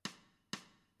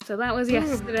So that was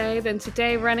yesterday. Then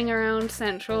today, running around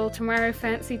Central. Tomorrow,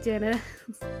 fancy dinner.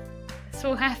 It's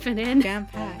all happening.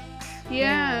 Jam-packed.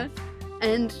 Yeah.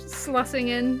 And slotting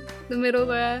in the middle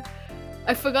there.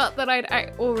 I forgot that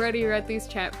I already read these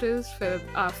chapters for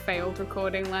our failed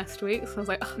recording last week. So I was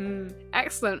like,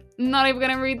 excellent. Not even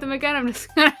going to read them again. I'm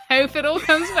just going to hope it all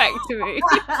comes back to me.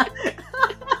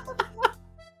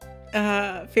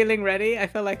 Feeling ready? I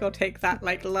feel like I'll take that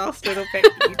last little bit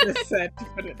that you just said to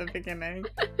put at the beginning.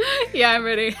 Yeah, I'm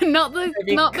ready. Not the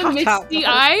cut out misty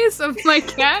eyes of my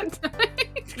cat.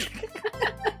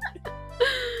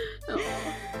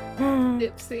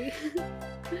 Dipsy.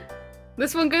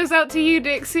 This one goes out to you,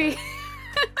 Dixie.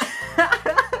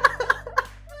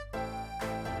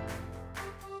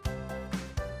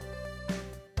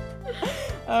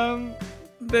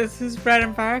 This is Bread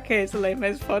and Barricades, the Late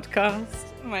Maze podcast.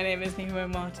 My name is Nemo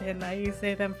Martin. I use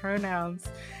they, them pronouns.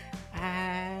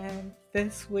 And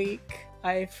this week,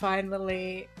 I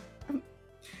finally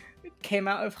came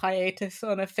out of hiatus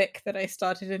on a fic that I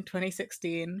started in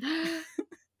 2016. I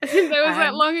think that was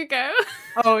that long ago.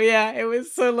 Oh yeah, it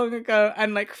was so long ago.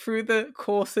 And through the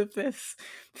course of this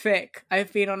fic,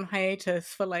 I've been on hiatus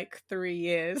for 3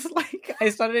 years. I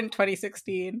started in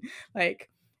 2016,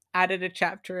 added a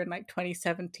chapter in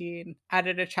 2017,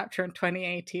 added a chapter in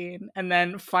 2018, and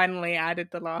then finally added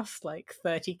the last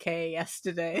 30k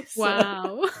yesterday.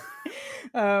 Wow.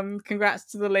 So, congrats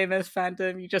to the Lame Maze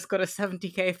fandom. You just got a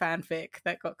 70k fanfic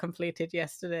that got completed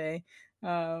yesterday.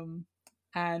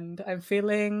 And I'm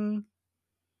feeling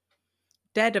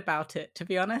dead about it, to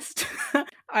be honest.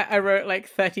 I wrote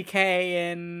 30k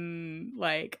in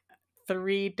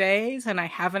 3 days, and I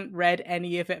haven't read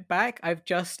any of it back. I've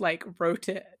just wrote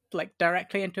it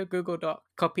directly into a Google Doc,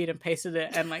 copied and pasted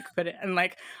it, and put it. And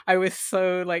I was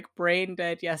so brain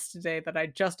dead yesterday that I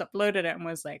just uploaded it and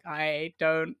was I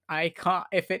can't.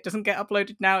 If it doesn't get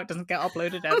uploaded now, it doesn't get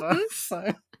uploaded ever.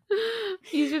 So.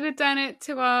 You should have done it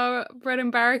to our Bread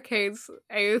and Barricades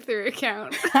AO3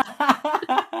 account.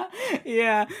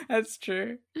 Yeah, that's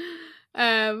true.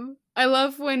 I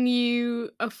love when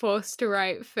you are forced to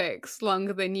write fics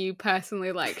longer than you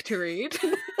personally like to read.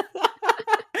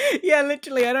 Yeah,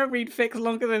 literally, I don't read fics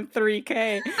longer than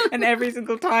 3k, and every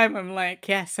single time I'm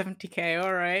yeah, 70k,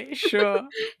 alright, sure.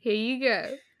 Here you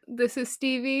go. This is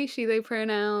Stevie, she, they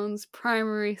pronouns,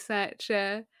 primary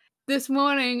researcher. This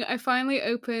morning, I finally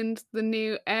opened the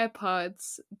new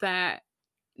AirPods that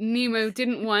Nemo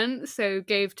didn't want, so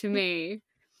gave to me.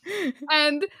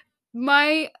 And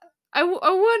I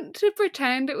want to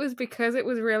pretend it was because it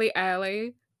was really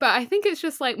early, but I think it's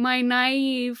just my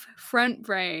naive front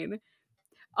brain.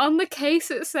 On the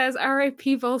case it says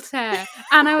R.I.P. Voltaire,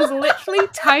 and I was literally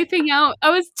typing out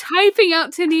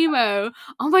to Nemo,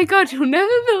 oh my god, you'll never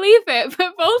believe it,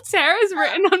 but Voltaire is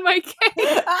written on my case.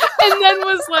 And then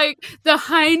was the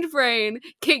hindbrain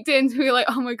kicked in to be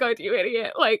oh my god, you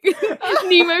idiot.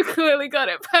 Nemo clearly got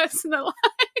it personalized.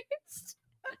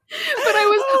 But I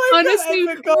was honestly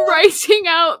writing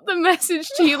out the message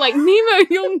to you Nemo,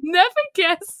 you'll never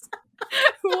guess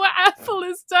what Apple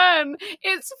has done.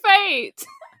 It's fate.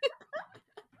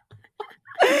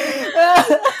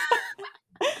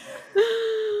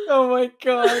 Oh my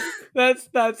god, that's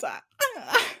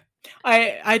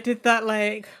I did that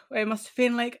it must have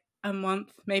been a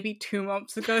month, maybe 2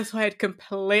 months ago, so I had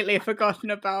completely forgotten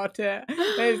about it.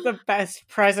 It was the best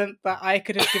present that I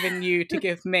could have given you to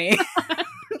give me.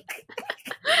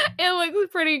 It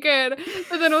looks pretty good,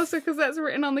 but then also because that's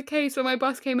written on the case, when my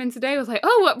boss came in today, I was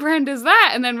oh, what brand is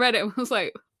that? And then read it and was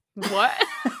what?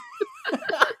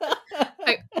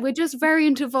 We're just very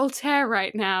into Voltaire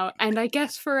right now, and I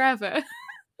guess forever.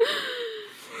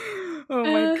 Oh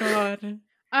my god.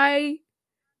 I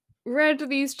read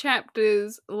these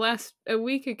chapters a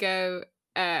week ago,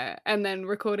 and then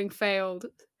recording failed.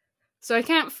 So I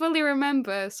can't fully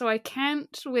remember, so I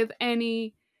can't with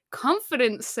any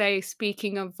confidence say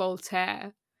speaking of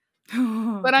Voltaire.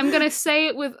 But I'm going to say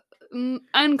it with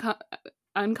unconfidence?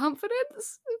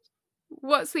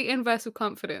 What's the inverse of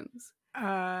confidence?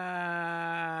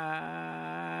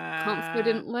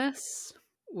 Confidentless?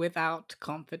 Without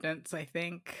confidence, I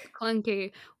think.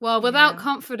 Clunky. Well, without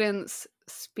confidence,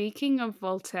 speaking of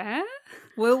Voltaire?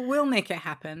 We'll make it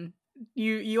happen.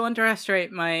 You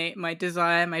underestimate my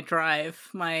desire, my drive,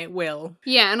 my will.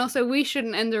 Yeah, and also we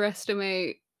shouldn't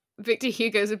underestimate Victor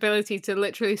Hugo's ability to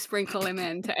literally sprinkle him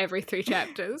into every 3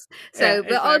 chapters. So yeah,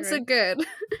 the odds are good.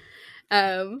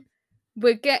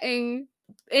 We're getting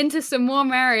into some more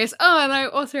Marius. Oh, and I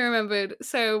also remembered,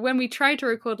 so when we tried to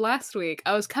record last week,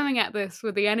 I was coming at this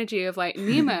with the energy of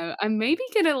Nemo, I'm maybe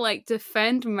gonna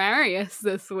defend Marius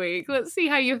this week. Let's see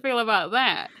how you feel about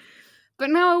that. But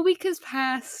now a week has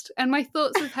passed, and my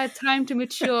thoughts have had time to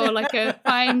mature like a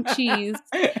fine cheese.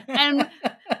 And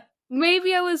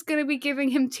maybe I was going to be giving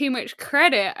him too much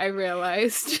credit, I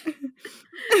realized.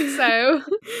 So,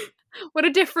 what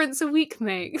a difference a week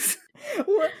makes.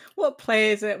 What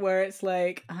play is it where it's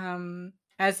like,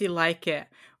 As You Like It,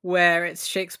 where it's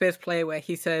Shakespeare's play where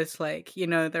he says, like, you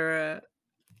know, there are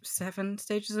 7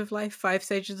 stages of life, 5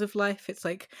 stages of life. It's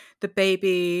like the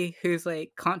baby who's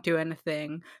like can't do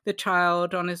anything, the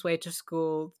child on his way to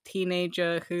school,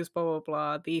 teenager who's blah blah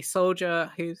blah, the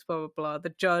soldier who's blah blah blah,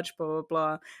 the judge blah blah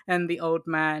blah, and the old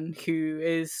man who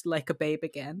is like a babe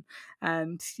again.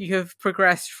 And you have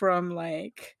progressed from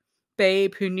like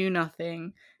babe who knew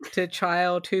nothing to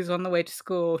child who's on the way to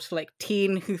school to like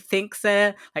teen who thinks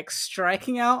they're like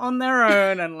striking out on their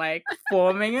own and like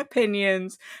forming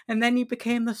opinions, and then you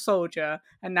became the soldier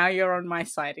and now you're on my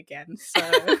side again.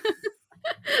 So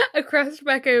I crossed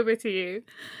back over to you.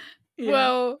 Yeah.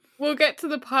 Well, we'll get to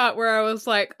the part where I was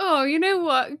like, oh, you know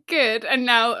what, good, and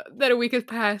now that a week has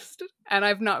passed and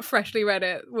I've not freshly read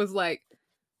it, was like,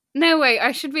 no wait,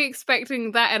 I should be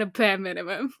expecting that at a bare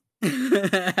minimum.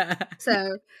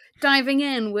 So, diving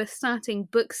in, we're starting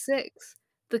book 6,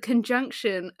 The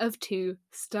Conjunction of Two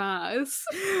Stars.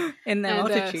 In their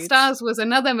multitudes. Stars was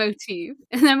another motif.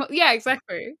 Yeah,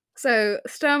 exactly. So,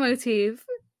 star motif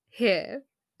here.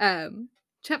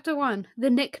 Chapter 1, The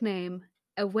Nickname,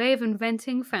 a way of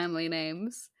inventing family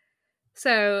names.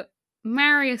 So,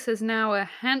 Marius is now a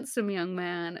handsome young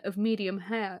man of medium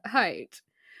height,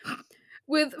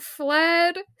 with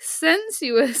flared,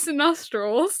 sensuous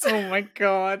nostrils. Oh my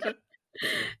god.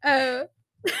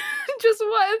 Just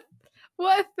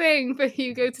what a thing for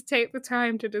Hugo to take the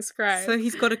time to describe. So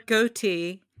he's got a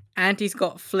goatee and he's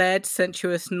got flared,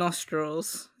 sensuous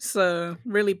nostrils. So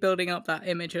really building up that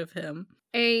image of him.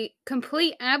 A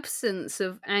complete absence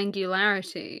of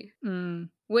angularity.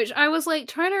 Which I was like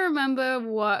trying to remember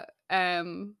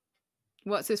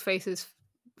what's his face's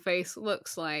face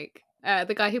looks like.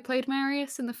 The guy who played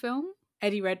Marius in the film?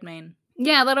 Eddie Redmayne.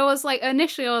 Yeah, that I was like,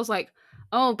 initially I was like,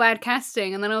 oh, bad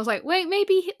casting. And then I was like, wait,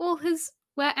 maybe all his,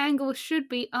 where angles should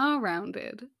be are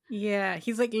rounded. Yeah,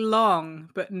 he's like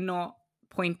long, but not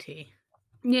pointy.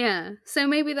 Yeah, so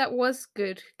maybe that was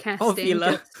good casting.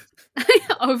 Ovular.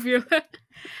 Ovular.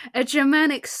 A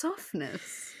Germanic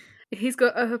softness. He's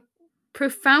got a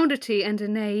profundity and a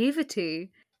naivety.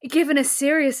 Given a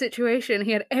serious situation,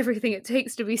 he had everything it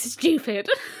takes to be stupid.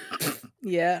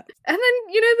 Yeah. And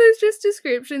then, you know, there's just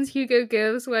descriptions Hugo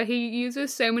gives where he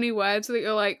uses so many words that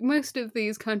you're like, most of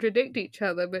these contradict each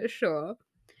other, but sure.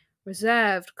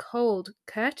 Reserved, cold,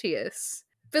 courteous.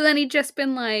 But then he'd just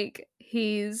been like,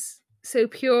 he's so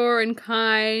pure and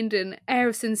kind and air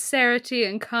of sincerity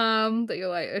and calm that you're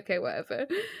like, okay, whatever.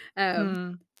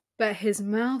 But his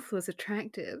mouth was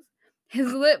attractive.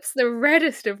 His lips the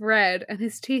reddest of red, and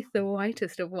his teeth the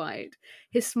whitest of white.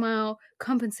 His smile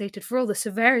compensated for all the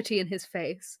severity in his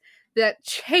face. That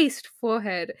chaste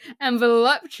forehead and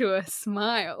voluptuous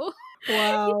smile.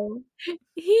 Wow.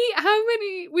 We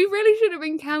really should have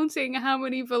been counting how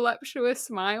many voluptuous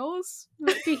smiles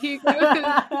Victor Hugo has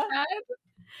had.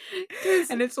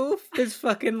 And it's all his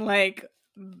fucking, like,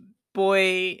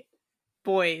 boys.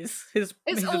 His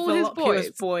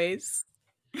voluptuous boys.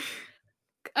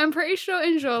 I'm pretty sure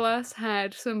Enjolras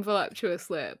had some voluptuous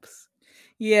lips.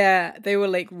 Yeah, they were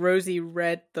like rosy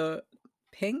red, the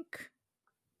pink.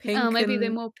 Oh, maybe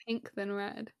they're more pink than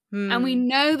red. And we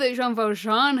know that Jean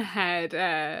Valjean had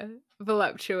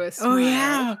voluptuous smile. Oh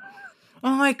yeah.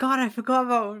 Oh my god, I forgot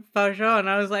about Valjean.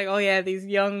 I was like, oh yeah, these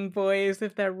young boys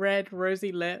with their red,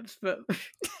 rosy lips, but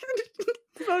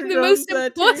the most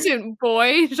important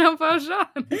boy, Jean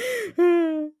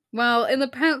Valjean. Well, in the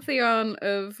pantheon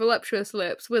of voluptuous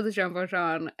lips with Jean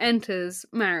Valjean enters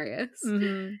Marius.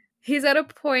 Mm-hmm. He's at a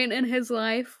point in his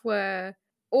life where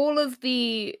all of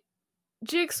the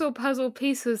jigsaw puzzle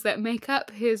pieces that make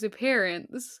up his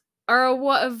appearance are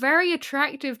what are very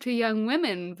attractive to young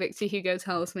women, Victor Hugo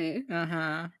tells me.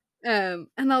 Uh-huh. And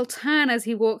they'll turn as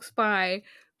he walks by,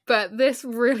 but this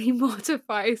really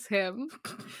mortifies him.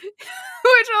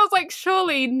 Which I was like,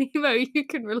 surely, Nemo, you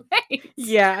can relate.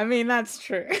 Yeah, I mean, that's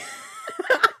true.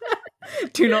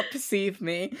 Do not perceive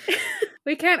me.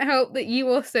 We can't help that you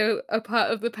also are part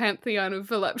of the pantheon of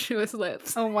voluptuous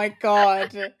lips. Oh my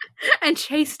god. And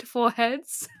chaste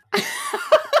foreheads.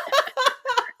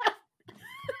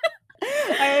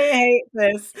 I hate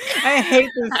this. I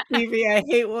hate this, Stevie. I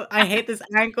hate this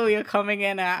angle you're coming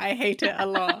in at. I hate it a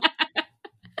lot.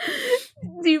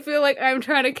 Do you feel like I'm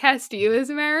trying to cast you as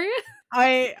Marius?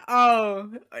 I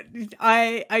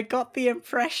got the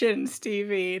impression,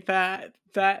 Stevie,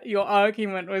 that your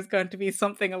argument was going to be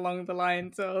something along the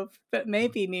lines of that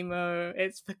maybe Nemo,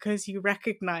 it's because you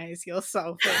recognize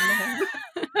yourself in him.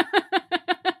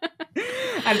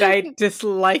 And I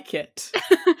dislike it.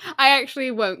 I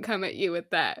actually won't come at you with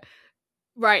that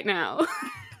right now.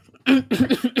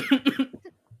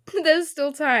 There's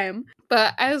still time.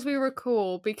 But as we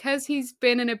recall, because he's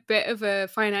been in a bit of a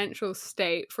financial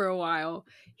state for a while,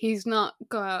 he's not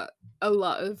got a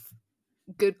lot of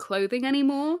good clothing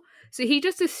anymore. So he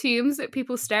just assumes that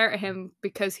people stare at him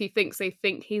because they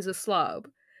think he's a slob.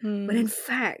 When in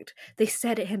fact, they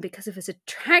stared at him because of his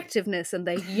attractiveness and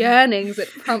the yearnings it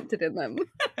prompted in them.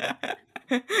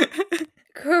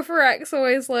 Courfeyrac's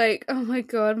always like, oh my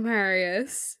god,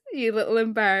 Marius, you little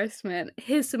embarrassment.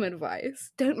 Here's some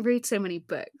advice. Don't read so many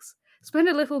books. Spend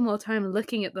a little more time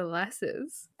looking at the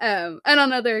lasses. And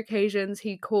on other occasions,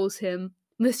 he calls him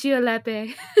Monsieur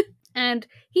l'Abbé. And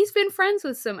he's been friends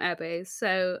with some abbés,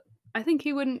 so I think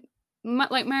he wouldn't,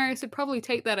 like Marius would probably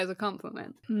take that as a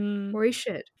compliment. Or he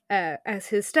should, as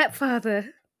his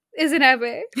stepfather is an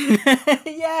abbé.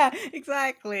 Yeah,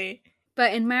 exactly.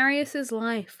 But in Marius's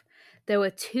life, there were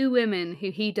two women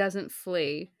who he doesn't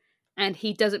flee, and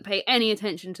he doesn't pay any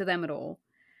attention to them at all.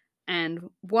 And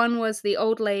one was the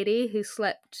old lady who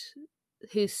swept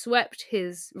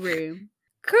his room.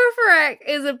 Courfeyrac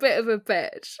is a bit of a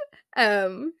bitch.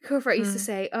 Courfeyrac used to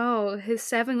say, oh, his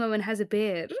serving woman has a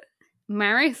beard.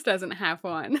 Marius doesn't have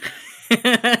one.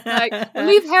 Like,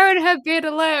 leave her and her beard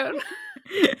alone.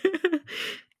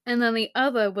 And then the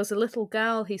other was a little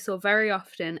girl he saw very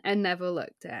often and never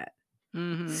looked at.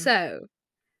 So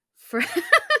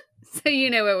you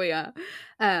know where we are.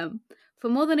 For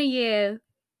more than a year,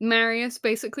 Marius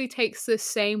basically takes the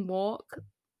same walk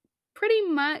pretty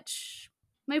much,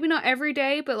 maybe not every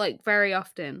day, but like very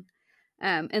often,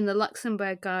 in the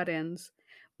Luxembourg Gardens,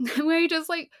 where he just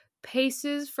like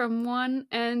paces from one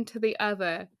end to the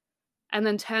other and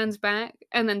then turns back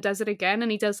and then does it again.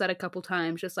 And he does that a couple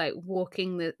times, just like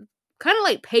walking kind of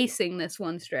like pacing this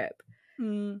one strip.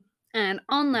 And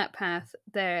on that path,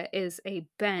 there is a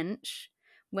bench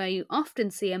where you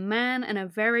often see a man and a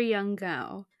very young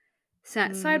girl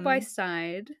sat side by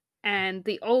side. And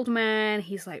the old man,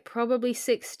 he's like probably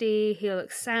 60. He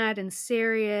looks sad and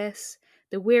serious.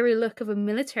 The weary look of a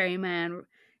military man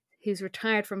who's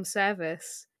retired from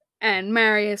service. And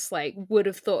Marius like would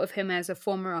have thought of him as a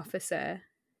former officer.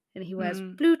 And he wears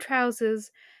blue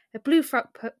trousers, a blue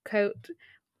frock coat,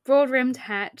 broad-rimmed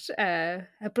hat, a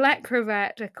black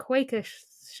cravat, a Quaker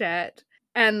shirt,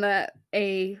 and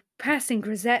a passing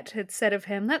grisette had said of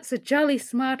him, that's a jolly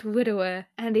smart widower,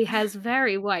 and he has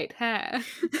very white hair.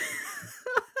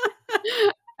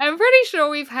 I'm pretty sure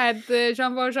we've had the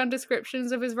Jean Valjean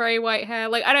descriptions of his very white hair.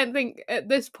 Like, I don't think at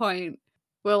this point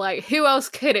we're like, who else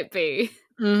could it be?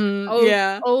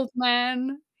 Old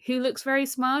man who looks very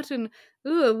smart and,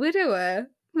 ooh, a widower.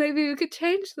 Maybe we could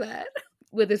change that.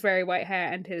 With his very white hair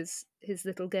and his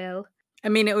little girl. I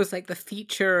mean, it was like the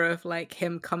feature of like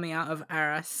him coming out of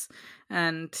Arras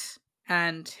and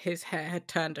his hair had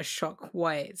turned a shock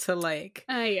white. So like,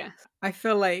 yes. I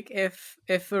feel like if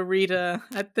a reader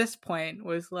at this point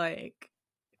was like,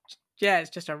 yeah, it's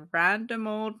just a random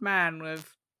old man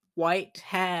with white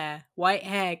hair,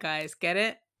 guys, get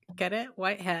it,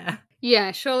 white hair.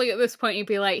 Yeah, surely at this point you'd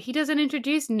be like, he doesn't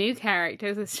introduce new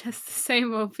characters, it's just the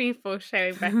same old people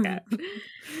showing back up.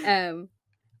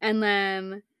 And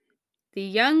then the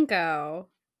young girl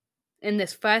in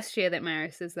this first year that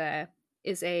Marius is there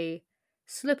is a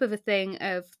slip of a thing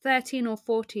of 13 or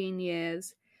 14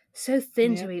 years, so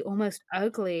thin to be almost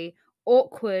ugly,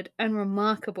 awkward and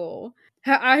remarkable.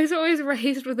 Her eyes always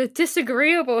raised with a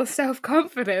disagreeable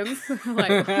self-confidence.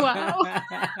 Like, wow.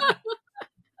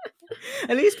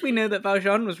 At least we know that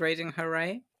Valjean was raising her,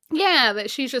 right? Yeah, that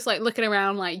she's just like looking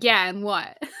around like, yeah, and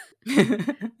what?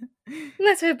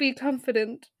 Let her be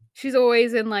confident. She's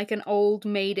always in like an old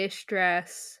maidish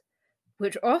dress,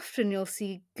 which often you'll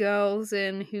see girls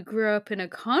in who grew up in a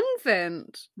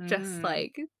convent, just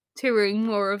like touring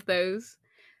more of those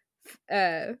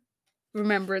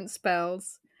remembrance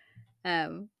spells.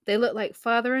 They look like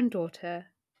father and daughter.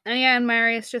 And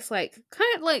Marius just like,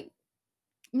 kind of like,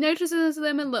 notices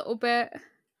them a little bit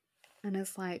and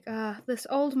is like, this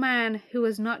old man who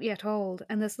is not yet old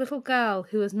and this little girl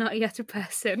who is not yet a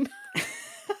person.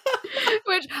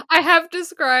 Which I have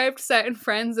described certain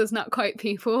friends as not quite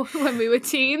people when we were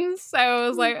teens, so I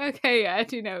was like, okay, yeah, I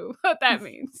do know what that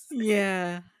means.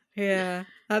 Yeah,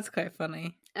 that's quite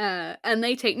funny. And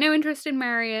they take no interest in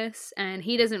Marius, and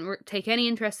he doesn't take any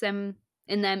interest in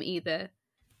them either.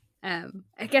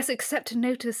 I guess except to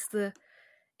notice the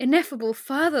ineffable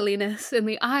fatherliness in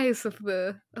the eyes of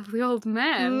the old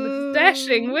man, the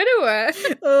dashing widower.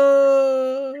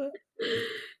 Oh,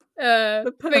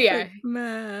 the But yeah, perfect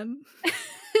man.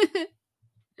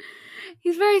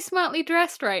 he's very smartly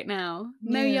dressed right now.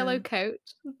 No Yeah. yellow coat,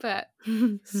 but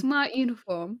smart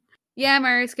uniform. Yeah,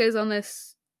 Marius goes on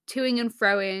this toing and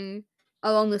froing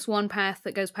along this one path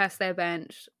that goes past their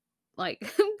bench, like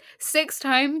 6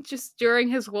 times just during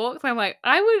his walks. I'm like,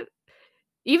 I would,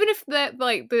 even if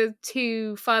the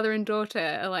two father and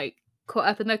daughter are like caught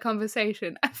up in their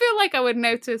conversation, I feel like I would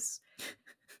notice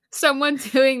someone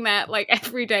doing that like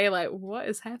every day. Like, what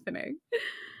is happening?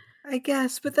 I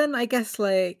guess, but then I guess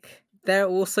like they're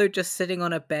also just sitting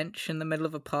on a bench in the middle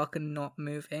of a park and not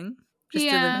moving, just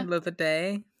in the Yeah. middle of the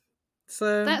day.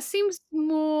 So That seems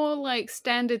more like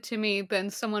standard to me than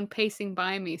someone pacing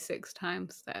by me 6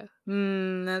 times, though.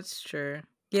 that's true.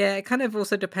 Yeah, it kind of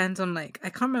also depends on like I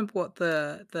can't remember what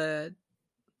the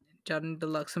Jardin de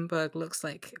Luxembourg looks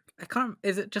like. I can't.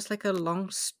 Is it just like a long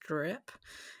strip,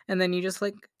 and then you just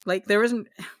like there isn't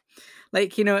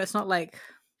like it's not like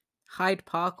Hyde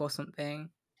Park or something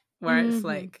where it's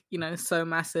like so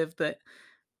massive that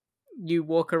you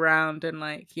walk around and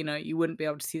like you wouldn't be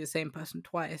able to see the same person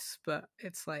twice, but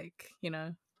it's like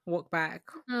walk back,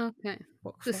 Okay.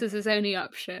 walk This forward. is his only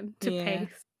option to Yeah.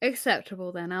 pace.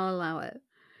 Acceptable then, I'll allow it.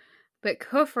 But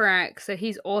Courfeyrac, so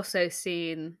he's also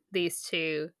seen these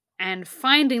two, and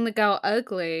finding the girl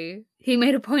ugly, he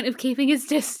made a point of keeping his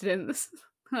distance.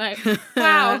 Like,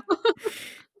 wow.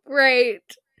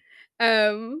 Great.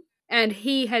 And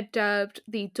he had dubbed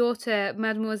the daughter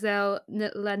Mademoiselle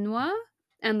Lanois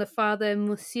and the father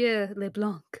Monsieur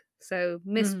Leblanc. So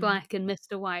Miss Black and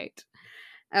Mr. White.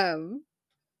 And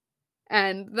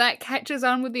that catches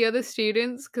on with the other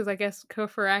students because I guess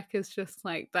Courfeyrac is just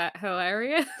like that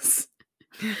hilarious.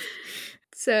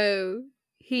 So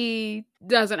he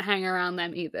doesn't hang around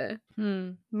them either.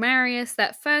 Marius,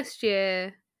 that first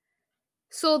year,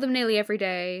 saw them nearly every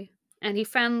day, and he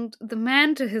found the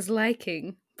man to his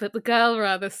liking, but the girl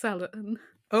rather sullen.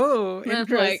 Oh,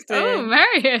 interesting. Like, oh,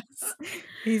 Marius.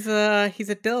 He's a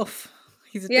DILF.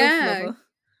 He's a DILF lover.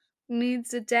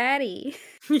 Needs a daddy.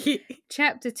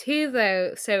 Chapter 2,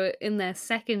 though, so in their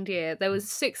second year, there was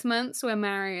 6 months where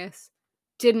Marius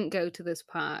didn't go to this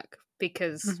park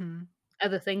because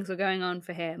other things were going on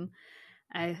for him.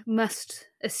 I must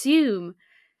assume.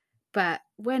 But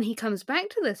when he comes back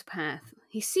to this path,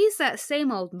 he sees that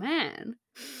same old man.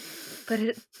 But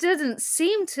it doesn't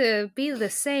seem to be the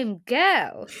same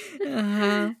girl.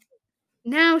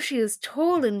 Now she is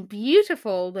tall and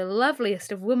beautiful, the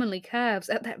loveliest of womanly curves,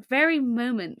 at that very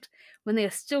moment when they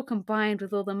are still combined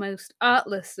with all the most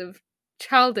artless of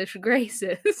childish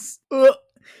graces.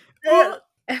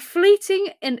 A fleeting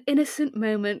and innocent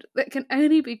moment that can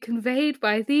only be conveyed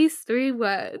by these 3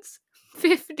 words.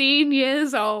 15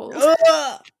 years old. Hugo!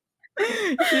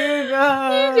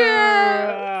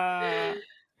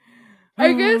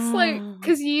 I guess, like,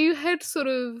 because you had sort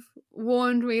of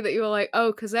warned me that you were like,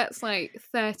 oh, because that's like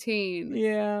 13.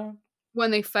 Yeah.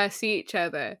 When they first see each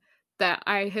other. That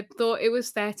I had thought it was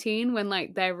 13 when,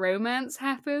 like, their romance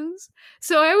happens.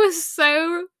 So I was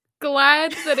so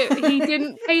glad that he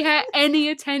didn't pay her any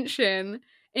attention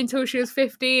until she was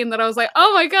 15 that I was like,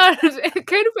 oh my god, it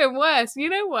could have been worse. You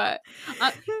know what?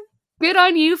 Good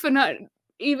on you for not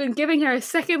even giving her a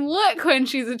second look when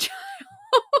she's a child.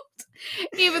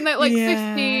 Even though, like,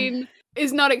 15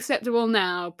 is not acceptable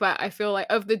now, but I feel like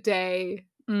of the day,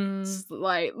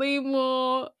 slightly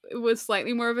more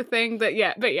of a thing. But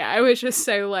yeah, I was just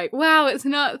so like, wow, it's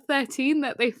not 13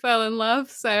 that they fell in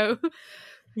love, so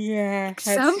yeah,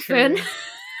 something.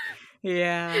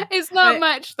 Yeah. It's not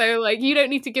much though, like, you don't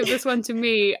need to give this one to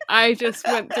me. I just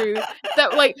went through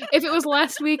that. Like, if it was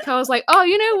last week, I was like, oh,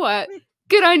 you know what?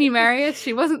 Good on you, Marius.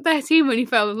 She wasn't 13 when you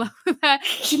fell in love with her.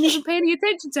 She didn't even pay any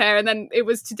attention to her. And then it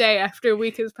was today after a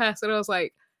week has passed, and I was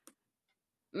like,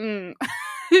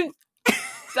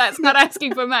 that's not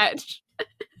asking for much.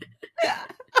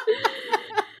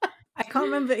 I can't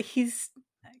remember.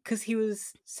 Because he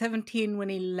was 17 when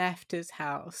he left his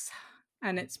house.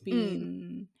 And it's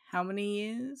been how many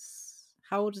years?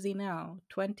 How old is he now?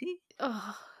 20?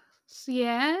 Oh,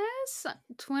 yes.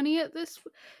 20 at this.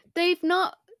 They've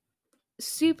not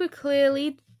super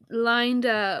clearly lined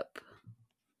up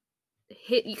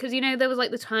because there was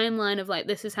like the timeline of like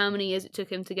this is how many years it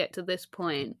took him to get to this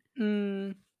point.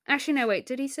 Actually, no, wait,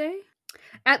 did he say?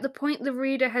 At the point the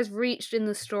reader has reached in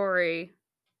the story,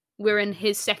 we're in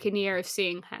his second year of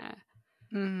seeing her.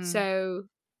 So,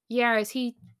 yeah, is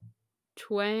he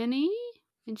 20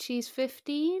 and she's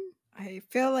 15? I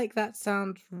feel like that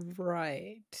sounds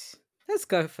right. Let's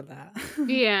go for that.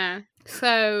 Yeah.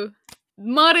 So,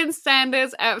 modern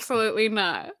standards, absolutely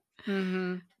not.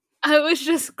 Mm-hmm. I was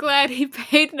just glad he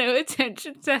paid no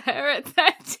attention to her at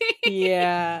 13.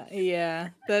 Yeah.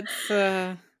 That's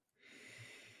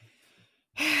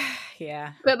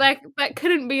yeah. But that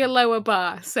couldn't be a lower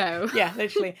bar, so. Yeah,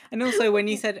 literally. And also when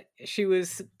you said she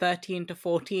was 13 to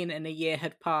 14 and a year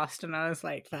had passed, and I was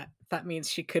like, that means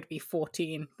she could be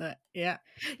 14. But yeah.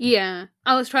 Yeah.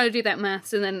 I was trying to do that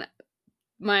maths, and then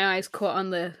my eyes caught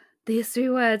on these 3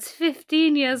 words,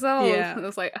 15 years old. Yeah. And I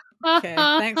was like, Okay.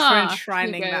 Thanks for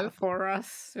enshrining that for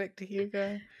us, Victor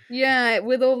Hugo. Yeah,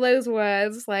 with all those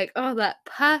words, like, oh, that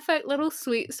perfect little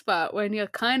sweet spot when you're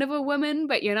kind of a woman,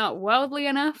 but you're not worldly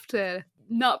enough to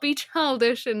not be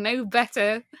childish and know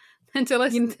better than to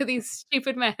listen to these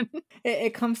stupid men.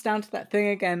 It comes down to that thing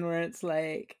again where it's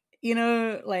like,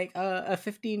 like a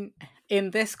 15,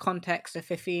 in this context, a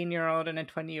 15-year-old and a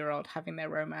 20-year-old having their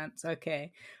romance,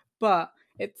 okay. But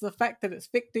it's the fact that it's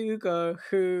Victor Hugo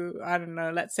who, I don't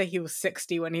know, let's say he was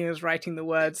 60 when he was writing the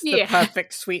words, the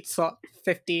perfect sweet spot,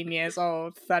 15 years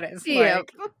old, that it's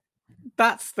like,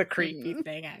 that's the creepy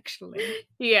thing, actually.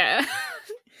 Yeah.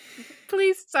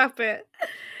 Please stop it.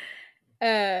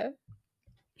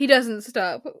 He doesn't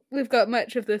stop. We've got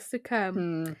much of this to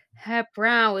come. Her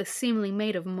brow is seemingly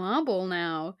made of marble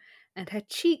now, and her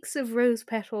cheeks of rose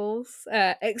petals,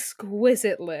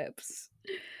 exquisite lips.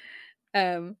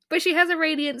 But she has a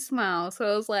radiant smile,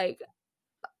 so I was like,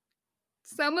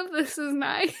 some of this is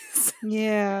nice.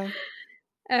 Yeah.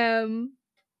 A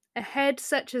head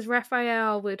such as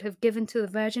Raphael would have given to the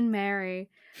Virgin Mary.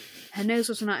 Her nose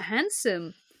was not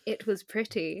handsome, it was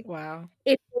pretty. Wow.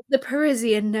 It was the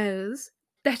Parisian nose.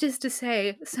 That is to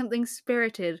say, something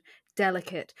spirited,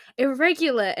 delicate,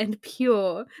 irregular and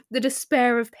pure, the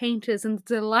despair of painters and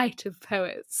the delight of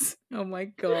poets. Oh my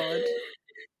god.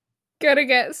 Gotta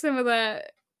get some of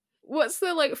that. What's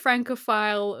the, like,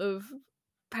 Francophile of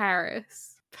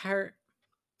Paris? Parabou?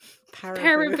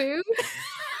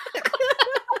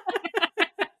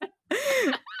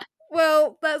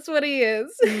 Well, that's what he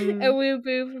is. A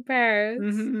woo-boo for Paris.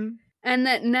 Mm-hmm. And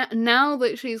that now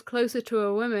that she's closer to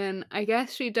a woman, I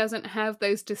guess she doesn't have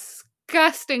those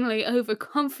disgustingly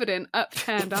overconfident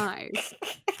upturned eyes.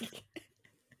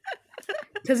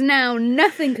 Because now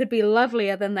nothing could be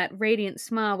lovelier than that radiant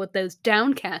smile with those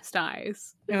downcast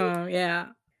eyes. Oh, yeah.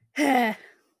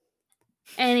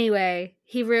 Anyway,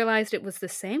 he realized it was the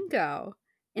same girl.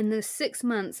 In those 6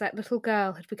 months, that little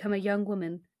girl had become a young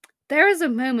woman. There is a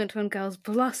moment when girls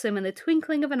blossom in the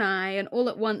twinkling of an eye and all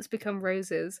at once become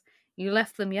roses. You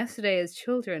left them yesterday as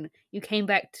children. You came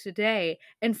back today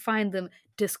and find them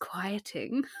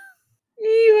disquieting.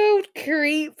 You old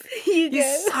creep.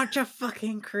 You're such a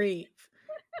fucking creep.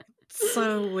 It's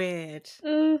so weird.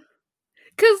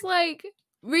 Because, like,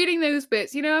 reading those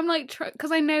bits, I'm like,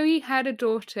 because I know he had a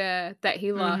daughter that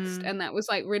he lost, and that was,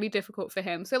 like, really difficult for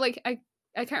him. So, like, I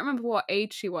can't remember what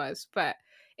age she was, but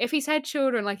if he's had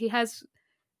children, like, he has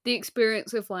the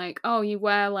experience of, like, oh, you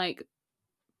were, like,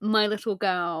 my little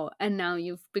girl, and now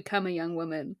you've become a young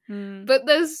woman. But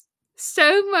there's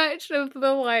so much of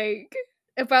the, like,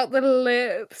 about the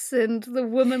lips and the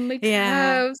womanly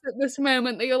curves at this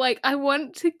moment that you're like, I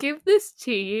want to give this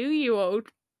to you, you old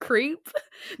creep.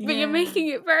 But you're making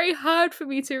it very hard for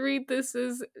me to read this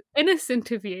as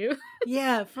innocent of you.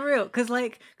 Yeah, for real. Because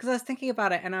I was thinking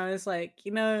about it and I was like,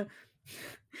 I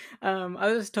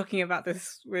was talking about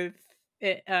this with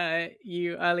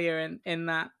you earlier in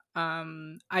that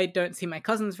I don't see my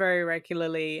cousins very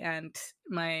regularly, and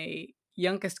my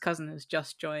youngest cousin has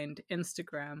just joined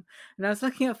Instagram, and I was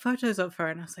looking at photos of her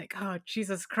and I was like, oh,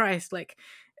 Jesus Christ, like,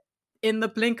 in the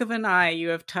blink of an eye you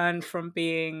have turned from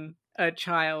being a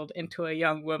child into a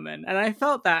young woman. And I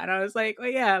felt that, and I was like, oh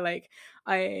yeah, like,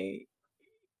 I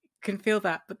can feel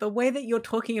that. But the way that you're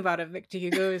talking about it, Victor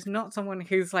Hugo, is not someone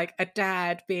who's like a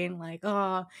dad being like,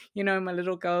 oh, my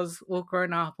little girl's all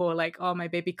grown up, or like, oh, my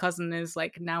baby cousin is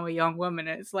like now a young woman.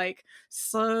 It's like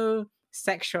so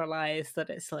sexualized that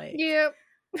it's like, yep.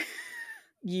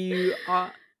 you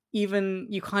can't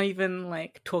even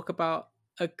like talk about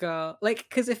a girl, like,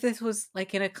 because if this was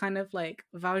like in a kind of like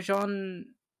Valjean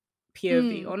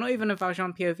POV, or not even a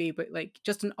Valjean POV, but like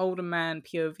just an older man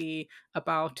POV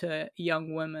about a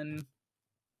young woman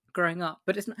growing up.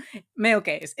 But it's not male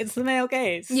gaze. It's the male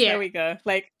gaze. Yeah. There we go.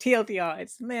 Like, TLDR,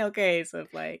 it's the male gaze of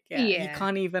like, he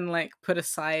can't even like put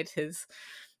aside his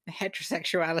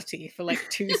heterosexuality for like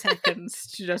 2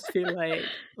 seconds to just be like,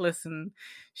 listen,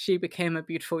 she became a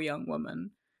beautiful young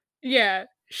woman. Yeah,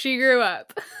 she grew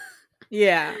up.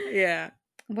 Yeah.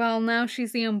 Well, now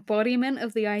she's the embodiment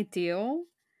of the ideal.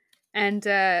 And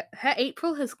her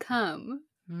April has come.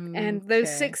 And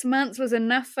those 6 months was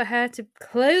enough for her to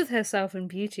clothe herself in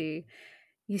beauty.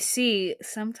 You see,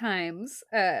 sometimes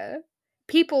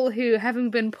people who,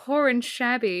 having been poor and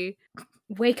shabby,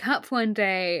 wake up one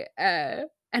day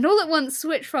and all at once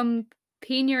switch from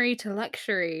penury to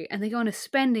luxury, and they go on a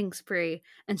spending spree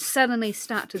and suddenly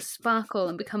start to sparkle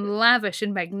and become lavish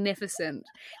and magnificent.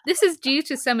 This is due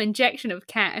to some injection of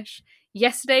cash.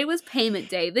 Yesterday was payment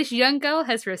day. This young girl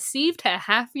has received her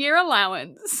half-year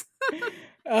allowance.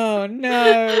 Oh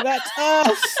no, that's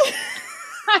us.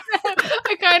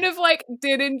 I kind of like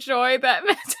did enjoy that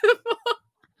metaphor.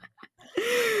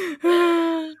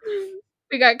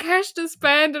 We got cash to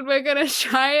spend and we're gonna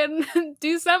try and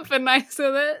do something nice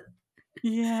with it.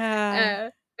 Yeah.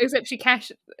 Except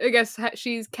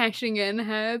she's cashing in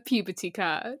her puberty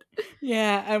card.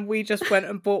 Yeah, and we just went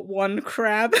and bought one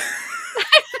crab.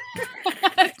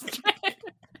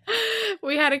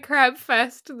 We had a crab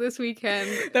fest this weekend.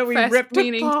 That we fest ripped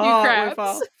meaning apart with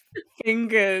our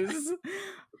fingers.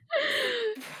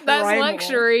 That's Primal.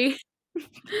 luxury.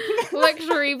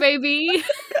 Luxury, baby.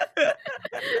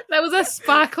 That was a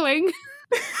sparkling.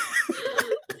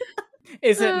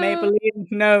 Is it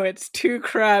Maybelline? No, it's 2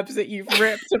 crabs that you've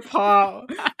ripped apart,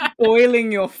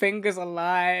 boiling your fingers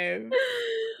alive,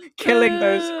 killing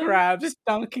those crabs,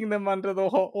 dunking them under the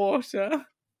hot water,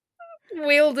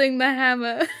 wielding the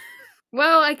hammer.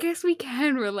 Well, I guess we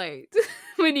can relate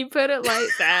when you put it like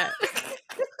that.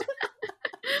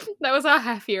 That was our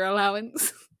half-year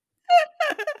allowance.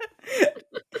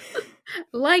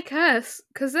 Like us,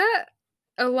 Cosette,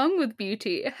 along with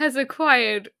beauty, has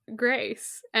acquired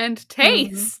grace and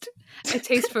taste. A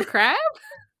taste for crab?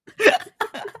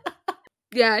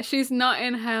 Yeah, she's not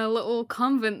in her little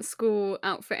convent school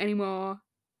outfit anymore.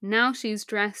 Now she's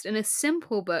dressed in a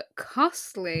simple but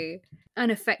costly,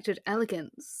 unaffected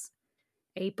elegance.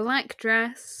 A black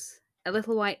dress, a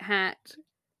little white hat,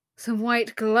 some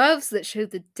white gloves that show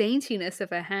the daintiness of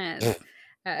her hand,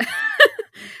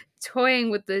 toying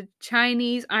with the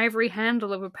Chinese ivory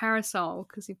handle of a parasol,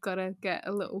 because you've got to get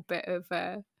a little bit of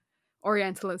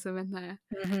Orientalism in there.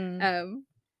 Mm-hmm.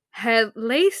 Her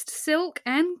laced silk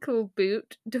ankle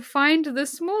boot defined the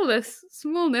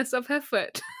smallness of her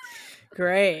foot.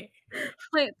 Great.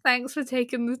 Like, thanks for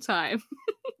taking the time.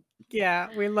 Yeah,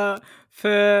 we love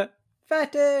foot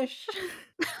fetish.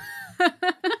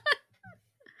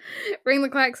 Ring the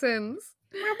klaxons.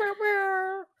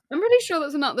 I'm pretty sure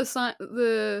that's not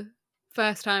the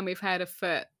first time we've had a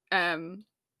foot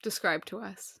described to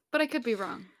us, but I could be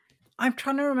wrong. I'm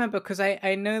trying to remember, because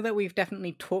I know that we've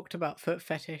definitely talked about foot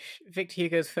fetish, Victor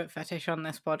Hugo's foot fetish on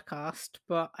this podcast,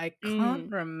 but I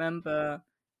can't remember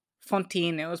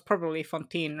Fantine. It was probably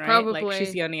Fantine, right? Probably. Like,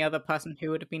 she's the only other person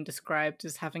who would have been described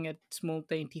as having a small,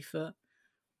 dainty foot.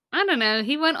 I don't know.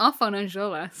 He went off on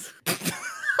Enjolras.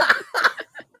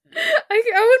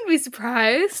 I wouldn't be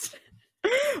surprised.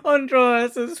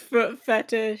 Enjolras' foot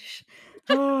fetish.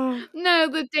 Oh. No,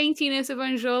 the daintiness of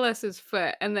Enjolras'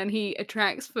 foot, and then he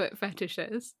attracts foot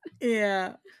fetishes.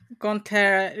 Yeah.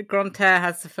 Grantaire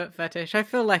has the foot fetish. I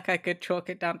feel like I could chalk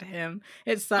it down to him.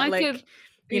 It's that,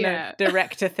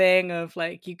 director thing of,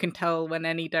 like, you can tell when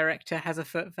any director has a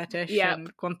foot fetish. Yep.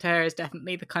 And Grantaire is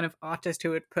definitely the kind of artist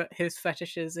who would put his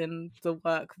fetishes in the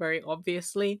work very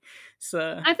obviously.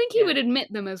 So I think he would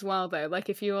admit them as well, though. Like,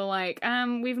 if you were like,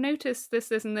 we've noticed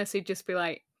this, and this, he'd just be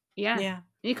like, yeah.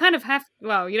 You kind of have,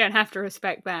 well, you don't have to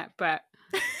respect that, but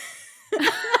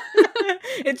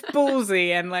it's ballsy,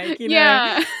 and, like, you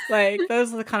know, like,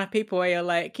 those are the kind of people where you're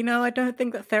like, you know, I don't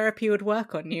think that therapy would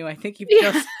work on you. I think you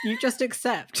just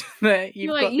accept that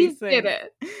you've got these things. You did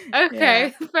it.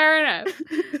 Okay, fair enough.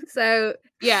 So,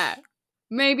 yeah,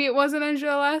 maybe it wasn't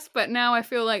Enjolras, but now I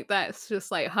feel like that's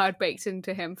just, like, hard baked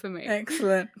into him for me.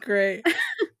 Excellent, great.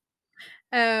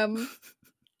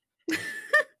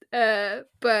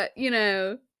 But, you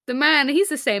know, the man, he's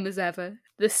the same as ever.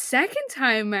 The second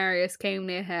time Marius came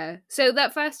near her, so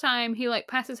that first time he, like,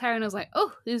 passes her and I was like,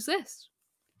 oh, who's this?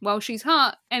 Well, she's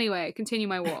hot. Anyway, continue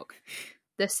my walk.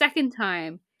 The second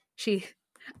time,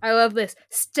 I love this,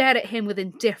 stared at him with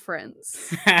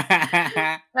indifference.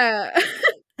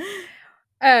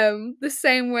 The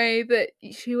same way that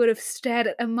she would have stared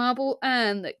at a marble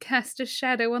urn that cast a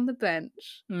shadow on the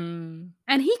bench. And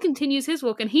he continues his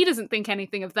walk, and he doesn't think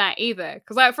anything of that either.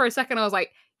 Because, like, for a second I was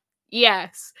like,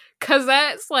 yes. Because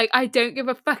that's like, I don't give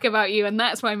a fuck about you, and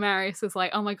that's why Marius is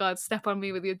like, oh my god, step on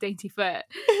me with your dainty foot.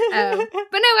 But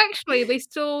no, actually, they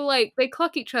still, like, they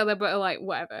clock each other, but are like,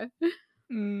 whatever.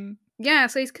 Yeah,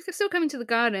 so he's still coming to the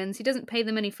gardens. He doesn't pay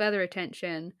them any further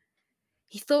attention.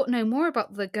 he thought no more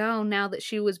about the girl now that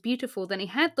she was beautiful than he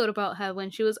had thought about her when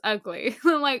she was ugly.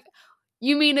 I'm like,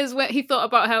 you mean as when he thought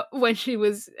about her when she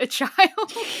was a child?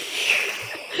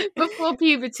 Before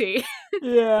puberty.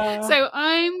 Yeah. So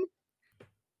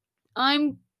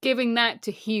I'm giving that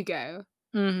to Hugo.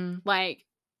 Mm-hmm. Like,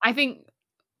 I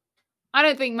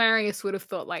don't think Marius would have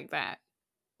thought like that.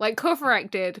 Like,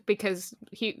 Courfeyrac did because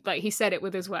he said it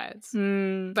with his words.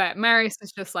 But Marius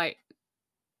is just like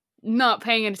not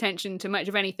paying attention to much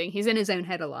of anything. He's in his own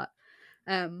head a lot.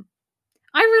 I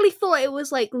really thought it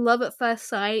was like love at first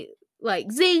sight,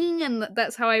 like zing, and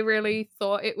that's how I really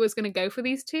thought it was going to go for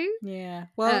these two. Yeah.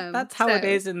 Well, that's how it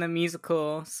is in the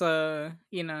musical, so,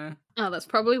 you know. Oh, that's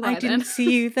probably why I didn't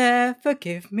see you there,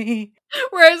 forgive me.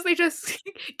 Whereas they just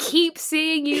keep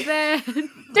seeing you there,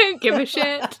 don't give a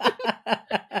shit.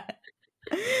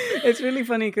 It's really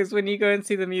funny because when you go and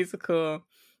see the musical,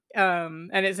 and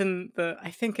it's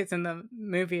I think it's in the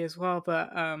movie as well,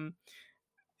 but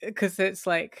because it's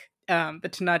like the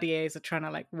Thénardiers are trying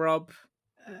to like rob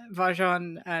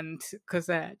Valjean and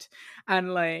Cosette,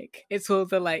 and like it's all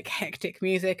the like hectic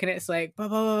music, and it's like blah,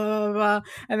 blah, blah, blah, blah,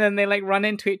 and then they like run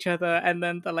into each other, and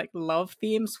then the like love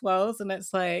theme swells, and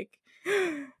it's like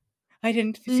I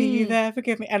didn't see you there,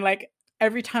 forgive me. And like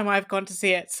every time I've gone to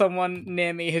see it, someone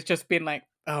near me has just been like,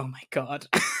 oh my god.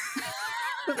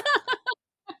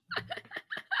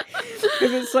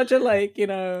 Because it's such a like, you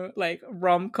know, like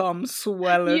rom-com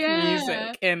swell of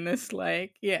music in this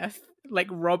like like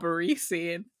robbery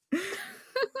scene.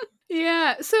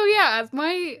 Yeah, so yeah,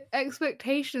 my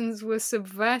expectations were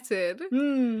subverted.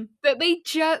 That they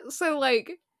just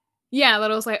that I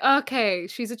was like, okay,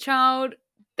 she's a child,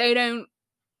 they don't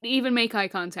even make eye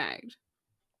contact.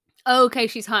 Okay,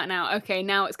 she's hot now. Okay,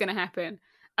 now it's gonna happen.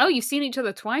 Oh, you've seen each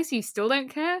other twice, you still don't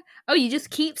care? Oh, you just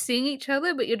keep seeing each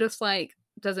other, but you're just like,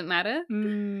 doesn't matter?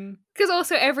 Because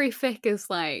also every fic is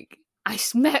like, I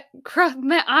met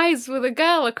eyes with a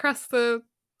girl across the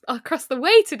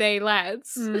way today,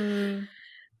 lads. Yeah,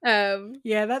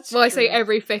 that's well, true. I say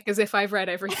every fic as if I've read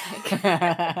every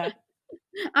fic.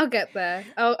 I'll get there.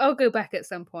 I'll go back at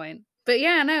some point. But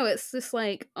yeah, no, it's just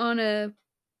like on a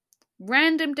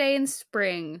random day in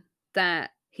spring that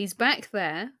he's back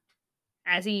there,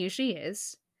 as he usually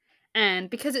is. And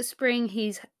because it's spring,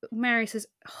 Marius is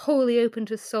wholly open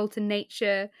to soul to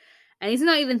nature, and he's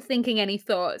not even thinking any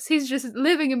thoughts. He's just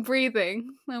living and breathing.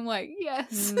 I'm like,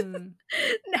 yes.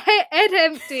 Head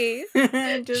empty.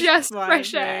 just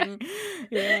fresh air.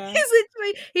 Yeah.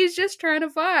 He's just trying to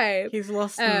vibe. He's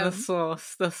lost in the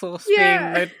sauce. The sauce being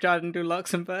the Jardin du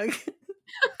Luxembourg.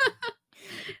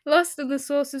 Lost in the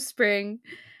sauce of spring.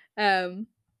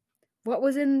 What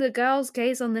was in the girl's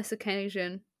gaze on this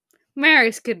occasion?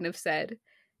 Marius couldn't have said.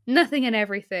 Nothing and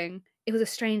everything. It was a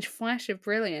strange flash of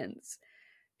brilliance.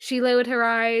 She lowered her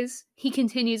eyes. He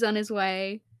continues on his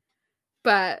way.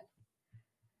 But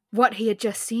what he had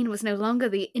just seen was no longer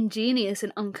the ingenious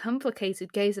and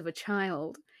uncomplicated gaze of a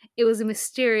child. It was a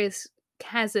mysterious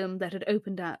chasm that had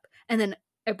opened up and then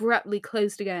abruptly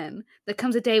closed again. There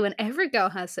comes a day when every girl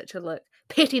has such a look.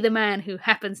 Pity the man who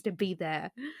happens to be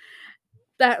there.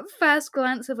 That first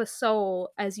glance of a soul,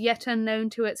 as yet unknown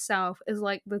to itself, is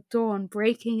like the dawn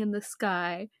breaking in the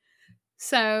sky.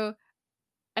 So,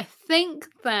 I think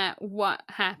that what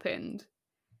happened,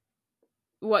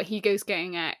 what Hugo's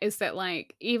getting at, is that,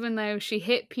 like, even though she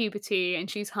hit puberty and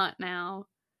she's hot now,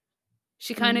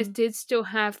 she kind of did still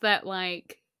have that,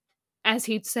 like, as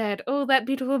he'd said, oh, that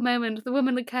beautiful moment, the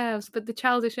womanly curves, but the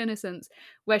childish innocence,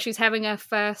 where she's having her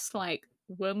first, like,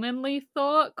 womanly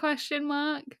thought, ?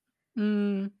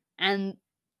 And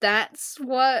that's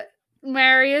what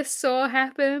Marius saw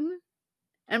happen.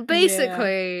 And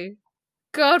basically,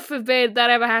 God forbid that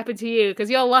ever happened to you, because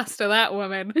you're lost to that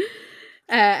woman.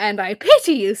 And I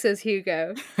pity you, says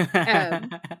Hugo.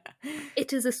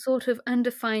 It is a sort of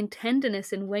undefined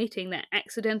tenderness in waiting that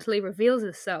accidentally reveals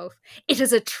itself. It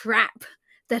is a trap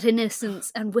that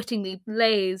innocence unwittingly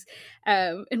lays,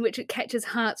 in which it catches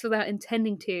hearts without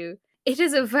intending to. It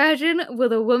is a virgin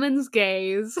with a woman's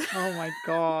gaze. Oh my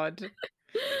god.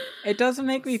 It doesn't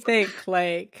make me think,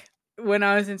 like, when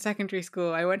I was in secondary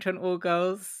school, I went to an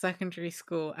all-girls secondary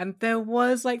school, and there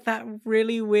was, like, that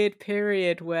really weird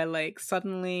period where, like,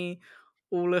 suddenly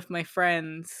all of my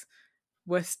friends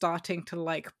were starting to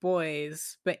like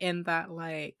boys, but in that,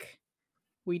 like,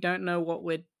 we don't know what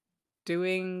we're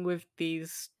doing with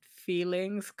these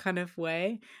feelings kind of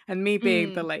way. And me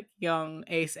being the, like, young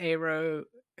ace aro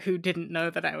who didn't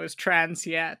know that I was trans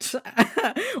yet,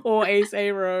 or ace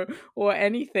aro, or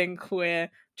anything queer,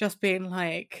 just being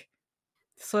like,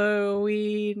 so are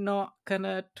we not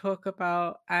gonna talk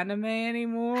about anime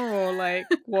anymore, or like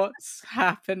what's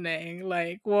happening?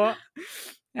 Like what?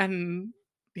 And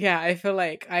yeah, I feel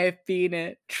like I've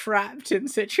been trapped in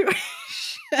situations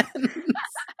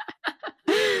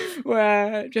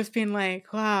where just been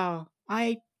like, wow,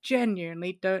 I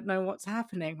genuinely don't know what's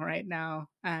happening right now.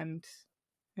 And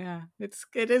yeah,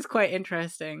 it is quite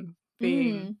interesting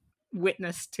being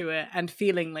witness to it and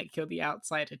feeling like you're the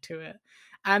outsider to it.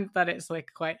 And that it's like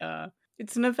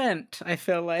it's an event, I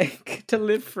feel like, to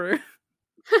live through.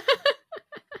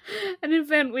 An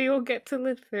event we all get to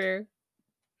live through.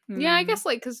 Yeah, I guess,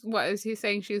 like, because what was he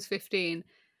saying? She was 15.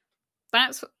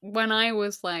 That's when I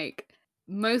was, like,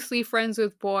 mostly friends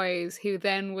with boys who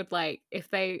then would, like, if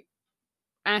they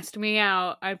asked me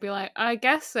out, I'd be like, I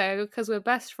guess so, because we're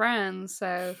best friends,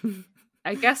 so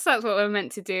I guess that's what we're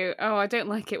meant to do. Oh, I don't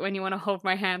like it when you want to hold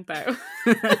my hand, though.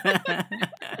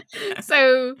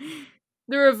 So,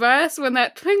 the reverse, when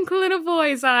that twinkle in a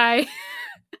boy's eye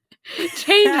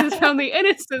changes from the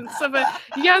innocence of a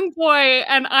young boy,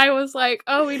 and I was like,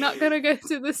 oh, we're not gonna go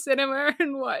to the cinema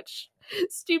and watch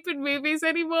stupid movies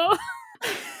anymore.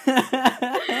 You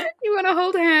want to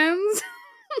hold hands?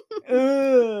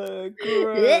 Ugh,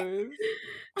 gross.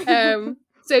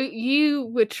 So you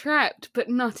were trapped but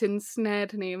not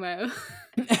ensnared, Nemo.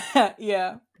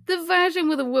 Yeah. The version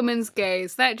with a woman's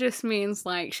gaze, that just means,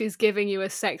 like, she's giving you a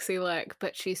sexy look,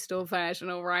 but she's still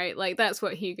virginal, right? Like, that's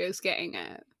what Hugo's getting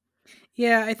at.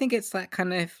 Yeah, I think it's that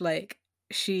kind of, like,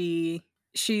 she's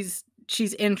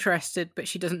interested, but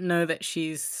she doesn't know that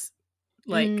she's,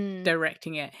 like,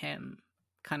 directing at him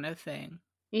kind of thing.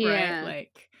 Yeah. Right?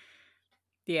 Like,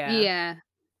 yeah. Yeah.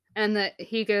 And that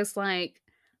Hugo's like,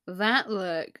 that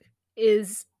look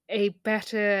is a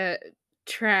better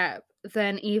trap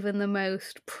than even the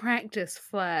most practiced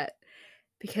flirt,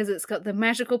 because it's got the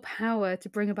magical power to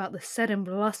bring about the sudden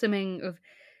blossoming of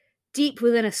deep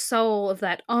within a soul of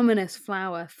that ominous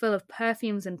flower full of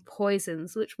perfumes and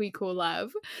poisons, which we call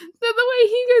love. The way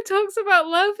Hugo talks about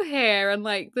love here and,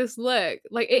 like, this look,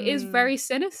 like, it is very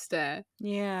sinister.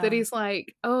 Yeah. That he's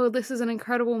like, oh, this is an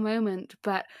incredible moment,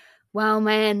 but, well,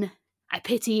 man, I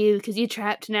pity you because you're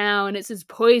trapped now and it's as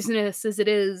poisonous as it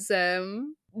is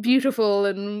beautiful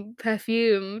and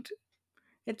perfumed.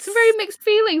 It's some very mixed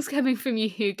feelings coming from you,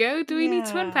 Hugo. Do we need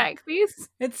to unpack these?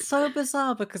 It's so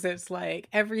bizarre because it's like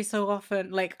every so often,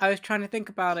 like, I was trying to think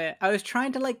about it. I was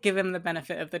trying to, like, give him the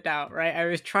benefit of the doubt, right? I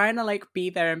was trying to, like,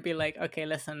 be there and be like, okay,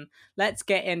 listen, let's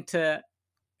get into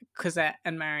Cosette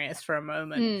and Marius for a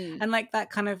moment. And, like,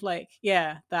 that kind of, like,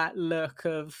 yeah, that look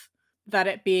of that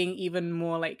it being even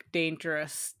more, like,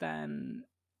 dangerous than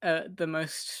the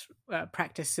most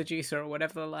practiced seducer, or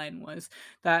whatever the line was,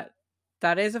 that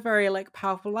is a very, like,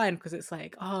 powerful line, because it's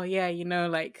like, oh yeah, you know,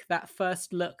 like, that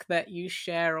first look that you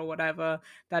share or whatever,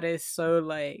 that is so,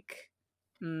 like,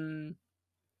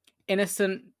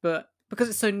 innocent, but because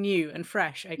it's so new and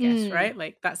fresh, I guess, right?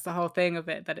 Like, that's the whole thing of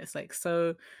it, that it's like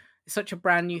such a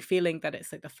brand new feeling, that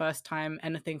it's like the first time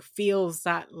anything feels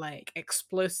that, like,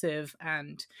 explosive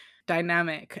and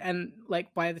dynamic. And,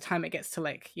 like, by the time it gets to,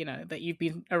 like, you know, that you've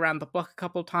been around the block a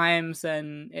couple times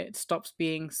and it stops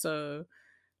being so,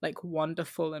 like,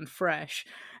 wonderful and fresh,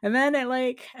 and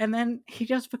then he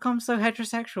just becomes so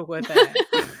heterosexual with it.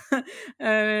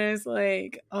 And it's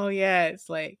like, oh yeah, it's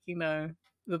like, you know,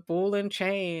 the ball and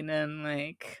chain, and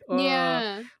like, oh,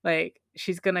 Yeah. like,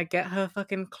 she's gonna get her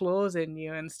fucking claws in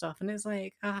you and stuff, and it's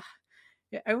like, yeah,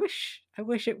 I wish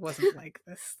it wasn't like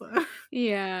this though.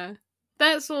 Yeah.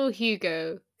 That's all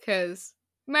Hugo, because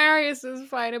Marius is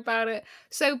fine about it.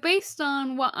 So based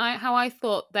on how I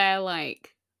thought their,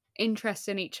 like, interest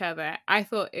in each other, I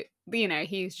thought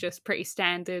he's just pretty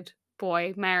standard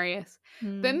boy, Marius.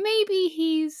 But maybe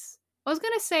he's, I was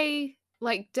gonna say,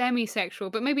 like,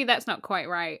 demisexual, but maybe that's not quite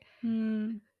right.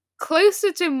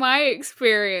 Closer to my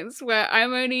experience, where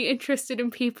I'm only interested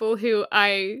in people who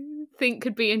I think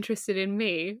could be interested in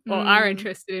me, or are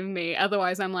interested in me.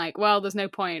 Otherwise I'm like, well, there's no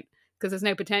point, because there's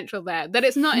no potential there. That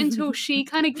it's not until she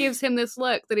kind of gives him this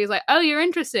look that he's like, oh, you're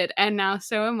interested, and now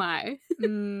so am I.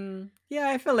 Yeah,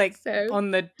 I feel like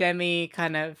on the demi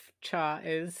kind of chart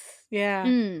is,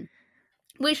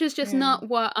 which is just not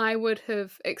what I would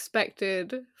have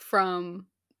expected from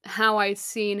how I'd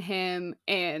seen him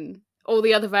in all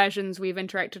the other versions we've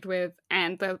interacted with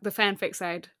and the fanfics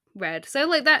I'd read. So,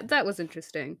 like, that was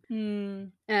interesting.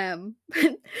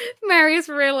 Marius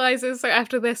realizes, so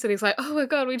after this, and he's like, oh my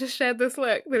god, we just shared this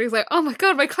look. Then he's like, oh my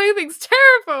god, my clothing's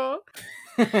terrible.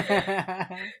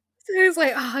 So he's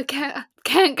like, oh, I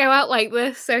can't go out like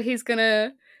this. So he's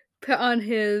gonna put on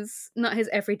not his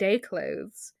everyday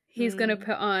clothes. he's gonna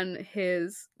put on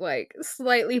his, like,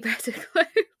 slightly better clothes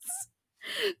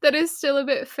that is still a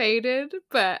bit faded,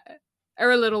 but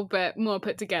are a little bit more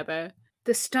put together.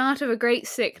 The start of a great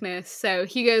sickness, so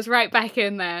he goes right back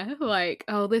in there, like,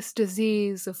 oh, this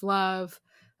disease of love,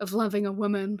 of loving a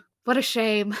woman. What a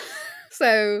shame.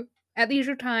 So, at the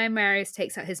usual time, Marius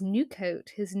takes out his new coat,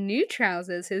 his new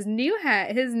trousers, his new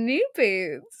hat, his new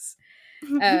boots.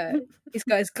 He's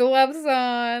got his gloves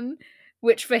on,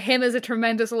 which for him is a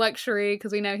tremendous luxury,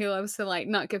 because we know he loves to, like,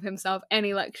 not give himself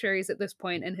any luxuries at this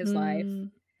point in his life.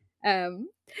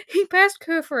 He passed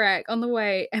Courfeyrac on the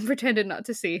way and pretended not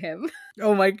to see him.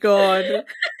 Oh my god.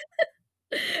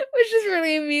 Which just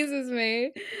really amuses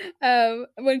me.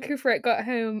 When Courfeyrac got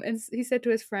home, and he said to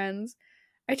his friends,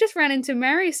 I just ran into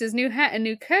Marius's new hat and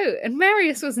new coat, and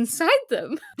Marius was inside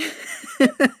them.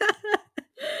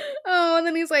 Oh, and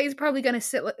then he's like, he's probably going to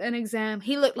sit an exam.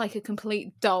 He looked like a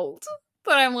complete dolt.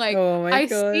 But I'm like, Oh my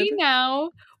god. see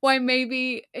now why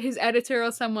maybe his editor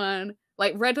or someone,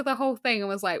 like, read the whole thing and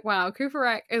was like, wow,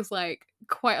 Courfeyrac is, like,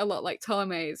 quite a lot like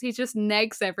Ptolemy's. He just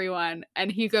negs everyone,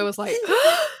 and Hugo was like,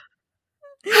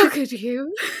 how could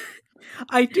you?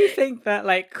 I do think that,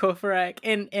 like, Courfeyrac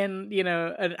in you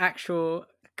know, an actual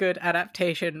good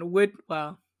adaptation would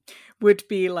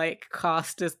be, like,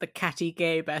 cast as the catty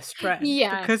gay best friend.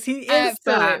 Yeah, because he is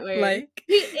absolutely. that, like,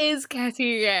 he is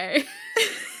catty gay.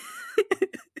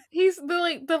 He's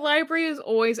the library is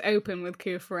always open with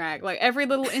Courfeyrac. Like, every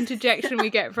little interjection we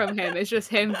get from him is just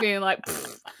him being like,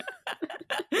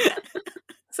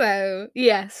 So,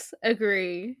 yes,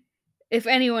 agree. If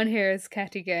anyone here is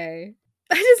catty gay.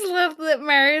 I just love that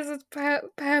Marius is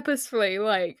purposefully,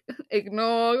 like,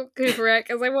 ignore Courfeyrac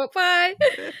as I walk by.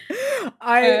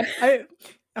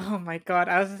 Oh my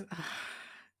god,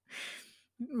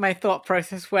 my thought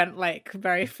process went, like,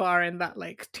 very far in that,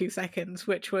 like, 2 seconds,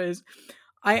 which was,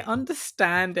 I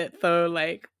understand it though,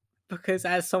 like, because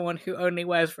as someone who only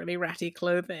wears really ratty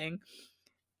clothing,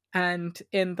 and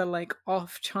in the, like,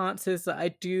 off chances that I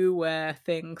do wear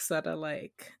things that are,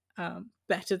 like,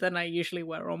 better than I usually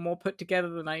wear or more put together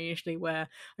than I usually wear,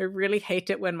 I really hate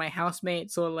it when my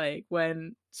housemates or, like,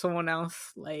 when someone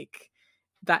else, like,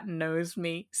 that knows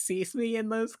me sees me in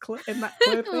that clothing.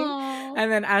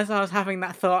 And then as I was having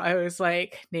that thought, I was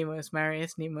like, Nemo's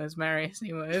Marius, Nemo's Marius,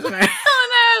 Nemo's Marius.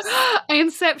 Oh no! I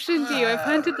inceptioned you. I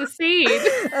planted the seed.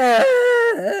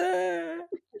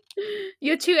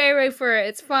 You're too aero for it.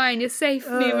 It's fine. You're safe,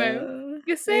 Nemo.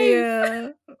 You're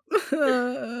safe.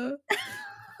 Yeah.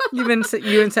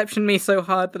 You inception me so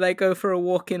hard that I go for a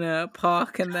walk in a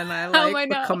park and then I, like,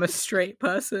 become a straight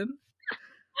person.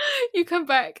 You come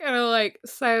back and are like,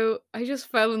 so I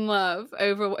just fell in love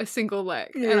over a single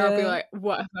leg. Yeah. And I'll be like,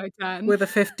 what have I done? With a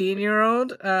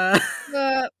 15-year-old?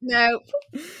 No.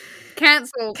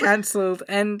 Cancelled.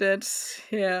 Ended.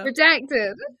 Yeah.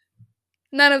 Redacted.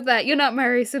 None of that. You're not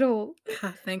Marius at all.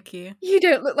 Thank you. You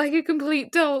don't look like a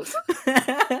complete dolt.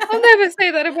 I'll never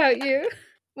say that about you.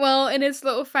 Well, in his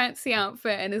little fancy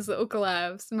outfit and his little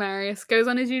gloves, Marius goes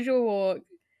on his usual walk.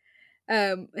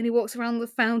 And he walks around the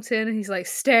fountain and he's, like,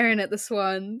 staring at the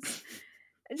swans.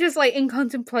 Just, like, in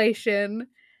contemplation.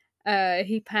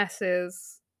 He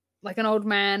passes, like, an old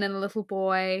man and a little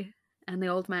boy. And the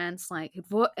old man's like,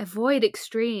 avoid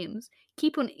extremes.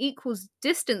 Keep on equal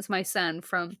distance, my son,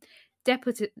 from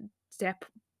despotism?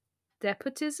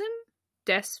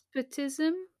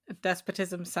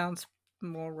 Despotism sounds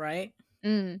more right.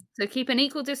 So keep an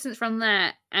equal distance from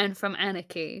that and from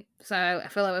anarchy. So I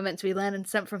feel like we're meant to be learning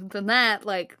something from that.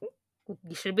 Like,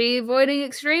 you should be avoiding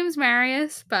extremes,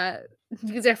 Marius, but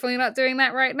you're definitely not doing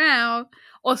that right now.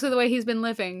 Also, the way he's been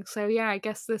living. So yeah, I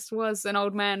guess this was an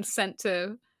old man sent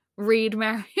to read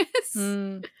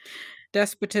Marius.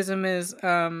 Despotism is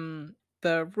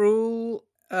the rule,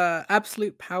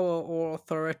 absolute power or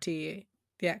authority,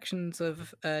 the actions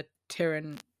of of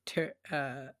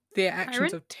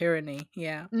tyranny,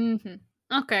 yeah.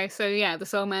 Okay, so yeah, the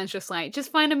soul man's just like,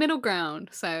 just find a middle ground.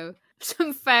 So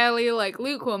some fairly, like,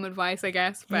 lukewarm advice, I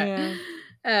guess, but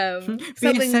be a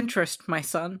centrist, my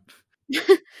son.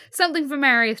 Something for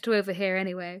Marius to overhear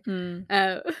anyway.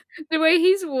 The way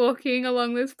he's walking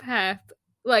along this path,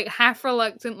 like, half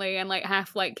reluctantly and, like,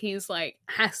 half like he's, like,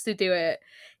 has to do it.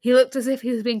 He looked as if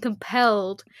he was being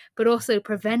compelled, but also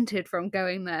prevented from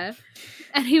going there.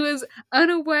 And he was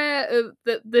unaware of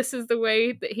that this is the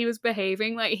way that he was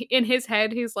behaving. Like, in his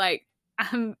head, he's like,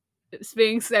 I'm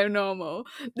being so normal.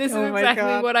 This is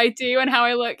exactly what I do and how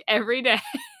I look every day.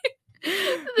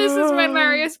 This is when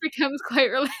Marius becomes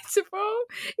quite relatable.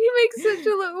 He makes such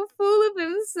a little fool of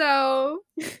himself.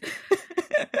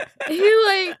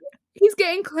 He's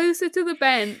getting closer to the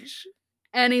bench.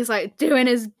 And he's like doing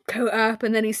his coat up,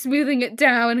 and then he's smoothing it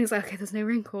down, and he's like, okay, there's no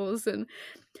wrinkles, and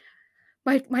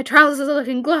my trousers are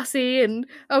looking glossy, and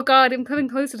oh god, I'm coming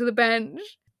closer to the bench.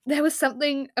 There was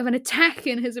something of an attack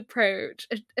in his approach,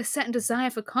 a certain desire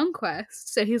for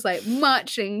conquest. So he's like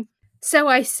marching. So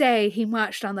I say he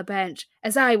marched on the bench,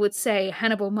 as I would say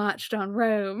Hannibal marched on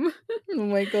Rome. Oh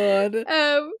my god.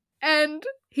 And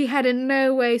he had in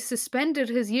no way suspended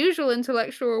his usual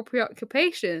intellectual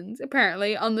preoccupations,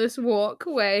 apparently, on this walk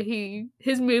where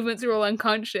his movements are all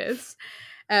unconscious.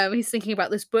 He's thinking about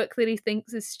this book that he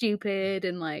thinks is stupid,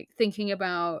 and like thinking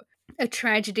about a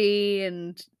tragedy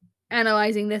and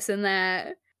analyzing this and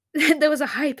that. There was a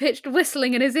high-pitched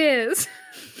whistling in his ears.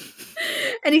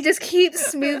 And he just keeps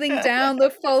smoothing down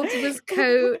the folds of his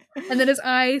coat, and then his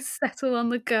eyes settle on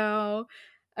the girl.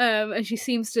 And she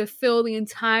seems to fill the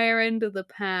entire end of the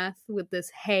path with this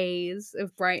haze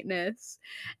of brightness.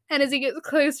 And as he gets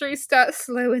closer, he starts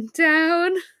slowing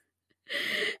down.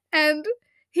 And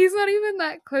he's not even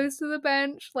that close to the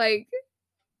bench. Like,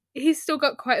 he's still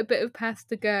got quite a bit of path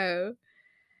to go.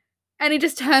 And he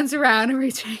just turns around and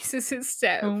retraces his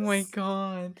steps. Oh my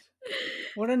god.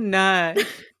 What a nerd.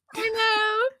 I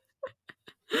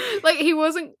know. Like, he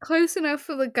wasn't close enough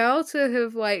for the girl to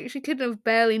have, like, she could have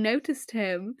barely noticed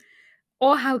him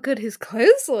or how good his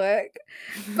clothes look.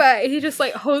 But he just,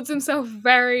 like, holds himself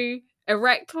very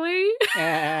erectly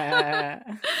and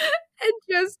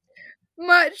just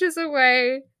marches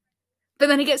away. But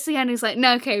then he gets to the end and he's like,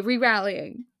 no, okay,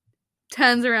 re-rallying.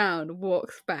 Turns around,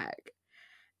 walks back.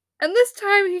 And this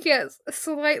time he gets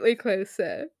slightly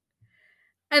closer.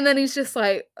 And then he's just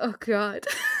like, oh god.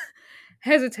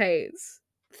 Hesitates.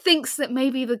 Thinks that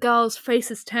maybe the girl's face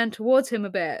is turned towards him a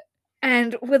bit.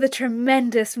 And with a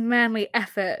tremendous manly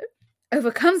effort,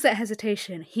 overcomes that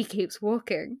hesitation. He keeps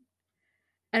walking.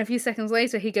 And a few seconds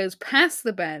later, he goes past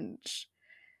the bench,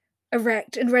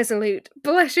 erect and resolute,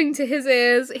 blushing to his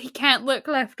ears. He can't look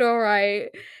left or right.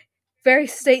 Very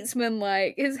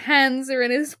statesman-like. His hands are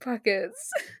in his pockets.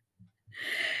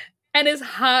 And his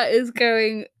heart is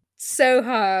going so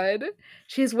hard.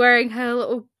 She's wearing her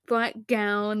little black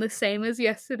gown, the same as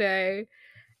yesterday.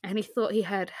 And he thought he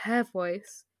heard her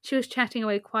voice. She was chatting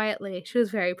away quietly. She was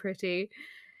very pretty.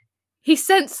 He's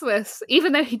senseless,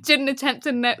 even though he didn't attempt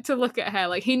to look at her.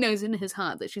 Like, he knows in his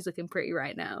heart that she's looking pretty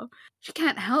right now. She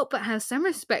can't help but have some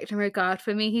respect and regard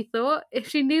for me, he thought, if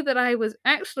she knew that I was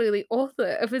actually the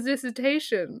author of a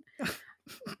dissertation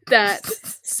that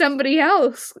somebody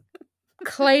else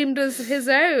claimed as his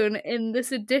own in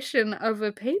this edition of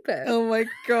a paper. Oh my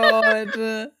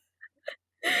god.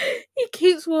 He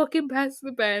keeps walking past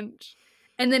the bench.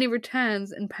 And then he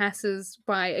returns and passes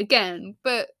by again.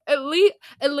 But at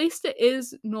least it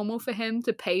is normal for him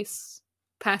to pace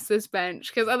past this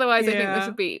bench. Because otherwise I think this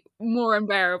would be more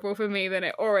unbearable for me than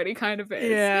it already kind of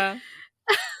is. Yeah.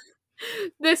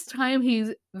 This time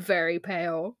he's very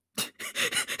pale.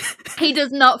 He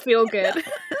does not feel good.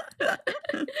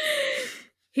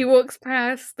 He walks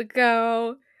past the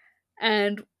girl,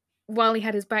 and while he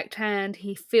had his back turned,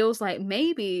 he feels like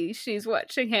maybe she's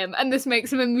watching him, and this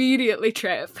makes him immediately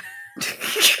trip.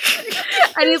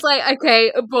 And he's like,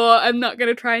 okay, abort, I'm not going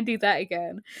to try and do that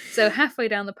again. So halfway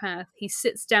down the path, he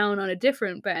sits down on a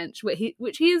different bench,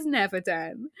 which he has never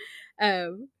done.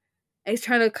 He's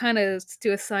trying to kind of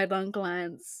do a sidelong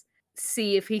glance,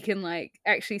 see if he can, like,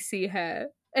 actually see her.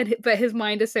 But his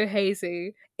mind is so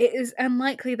hazy. It is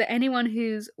unlikely that anyone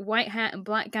whose white hat and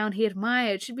black gown he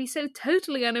admired should be so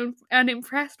totally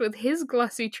unimpressed with his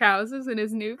glossy trousers and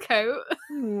his new coat.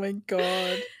 Oh my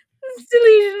god. This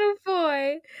delusional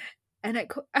boy. And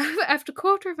after a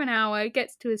quarter of an hour,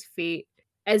 gets to his feet,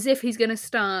 as if he's going to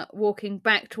start walking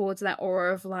back towards that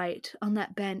aura of light on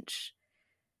that bench.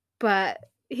 But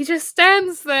he just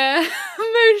stands there,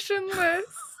 motionless.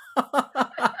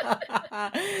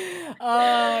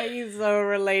 Oh, he's so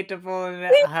relatable and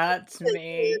it hurts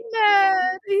me.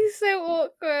 He's so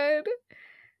awkward.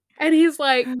 And he's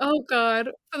like, oh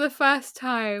god, for the first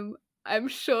time, I'm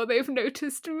sure they've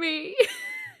noticed me.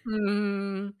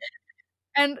 And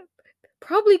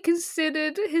probably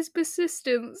considered his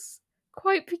persistence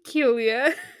quite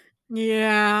peculiar.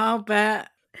 Yeah, I'll bet.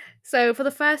 So for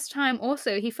the first time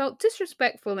also, he felt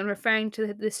disrespectful in referring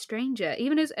to this stranger,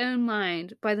 even his own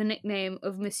mind, by the nickname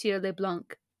of Monsieur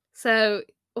Leblanc. So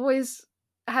always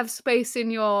have space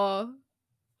in your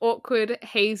awkward,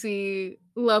 hazy,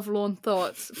 lovelorn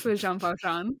thoughts for Jean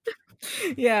Valjean.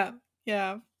 Yeah.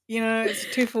 You know, it's a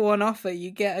 2-for-1 offer.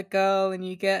 You get a girl and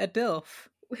you get a DILF.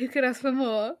 Who could ask for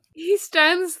more? He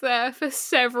stands there for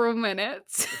several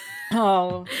minutes.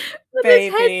 Oh, with baby.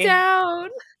 his head down.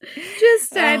 Just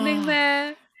standing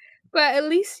there. But at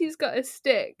least he's got a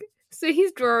stick. So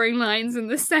he's drawing lines in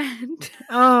the sand.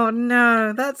 Oh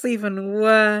no, that's even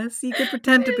worse. You could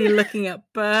pretend to be looking at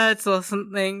birds or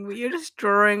something, but you're just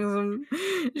drawing some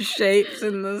shapes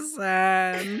in the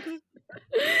sand.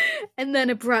 And then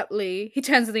abruptly, he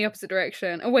turns in the opposite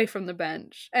direction, away from the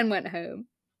bench, and went home.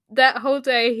 That whole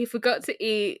day, he forgot to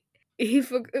eat.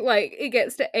 It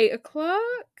gets to 8 o'clock,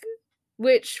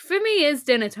 which for me is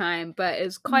dinner time, but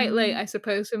is quite late, I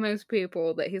suppose, for most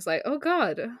people, that he's like, oh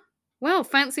god, well,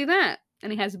 fancy that.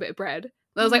 And he has a bit of bread.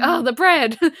 I was like, oh, the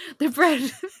bread! The bread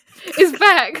is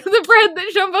back! The bread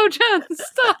that Jean Valjean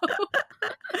stole!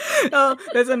 Oh,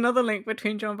 there's another link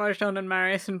between Jean Valjean and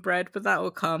Marius and bread, but that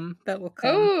will come.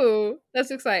 Oh,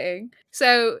 that's exciting.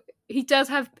 So he does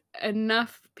have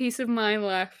enough peace of mind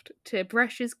left to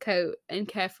brush his coat and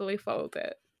carefully fold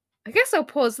it. I guess I'll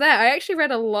pause there. I actually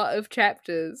read a lot of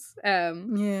chapters.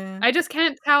 Yeah. I just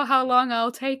can't tell how long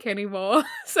I'll take anymore,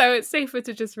 so it's safer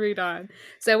to just read on.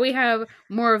 So we have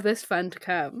more of this fun to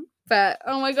come. But,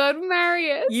 oh my god,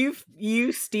 Marius!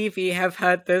 You, Stevie, have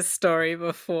heard this story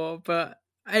before, but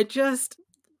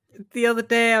the other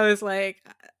day I was like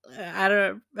at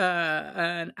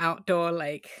an outdoor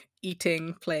like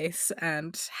eating place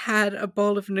and had a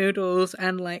bowl of noodles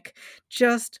and like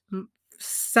just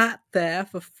sat there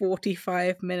for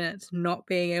 45 minutes not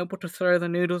being able to throw the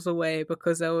noodles away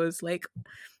because there was like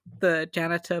the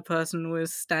janitor person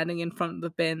was standing in front of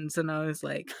the bins, and I was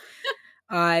like,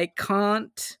 I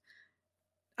cannot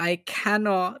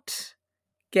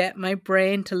get my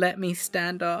brain to let me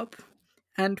stand up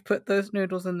and put those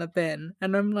noodles in the bin.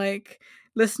 And I'm like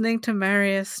listening to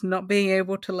Marius not being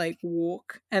able to like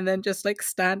walk and then just like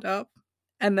stand up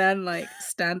and then like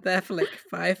stand there for like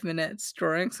 5 minutes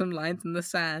drawing some lines in the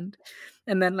sand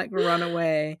and then like run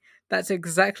away. That's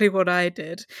exactly what I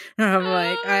did. And I'm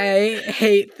like, I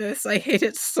hate this. I hate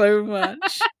it so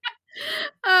much.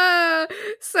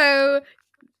 So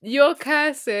your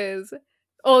curses,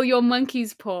 or your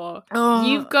monkey's paw,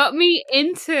 you've got me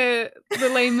into the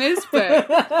Les Mis book,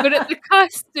 but at the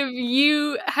cost of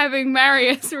you having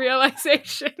Marius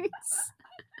realizations.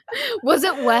 Was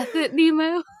it worth it,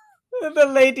 Nemo? The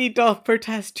lady doth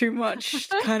protest too much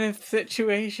kind of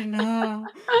situation. Oh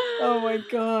my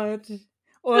god.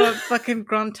 Or fucking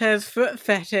Grantair's foot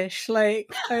fetish.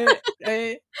 Like,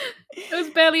 it was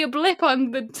barely a blip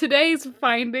on today's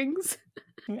findings.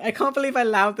 I can't believe I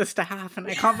allowed this to happen.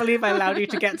 I can't believe I allowed you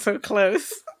to get so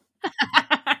close.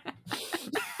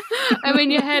 I'm in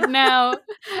your head now,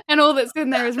 and all that's in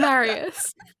there is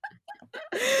Marius.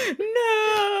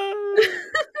 No!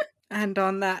 And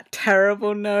on that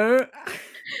terrible note,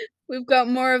 we've got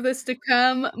more of this to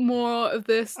come, more of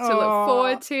this to look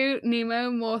forward to. Nemo,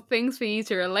 more things for you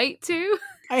to relate to.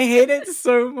 I hate it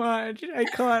so much. I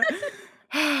can't.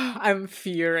 I'm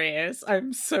furious.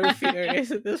 I'm so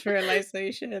furious at this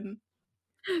realization.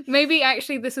 Maybe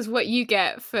actually this is what you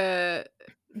get for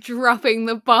dropping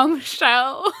the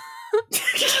bombshell of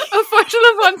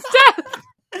Fauchelevent's death.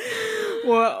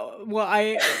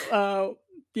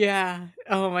 Yeah.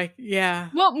 Oh my, yeah.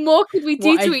 What more could we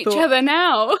do to each other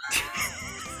now?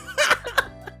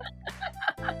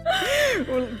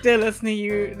 Well, dear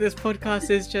listener, this podcast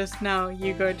is just now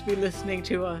you going to be listening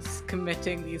to us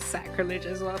committing these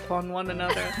sacrileges upon one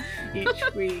another each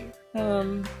week.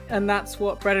 And that's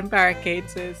what Bread and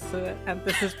Barricades is. And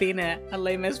this has been a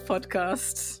Les Mis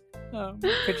podcast.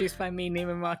 Produced by me,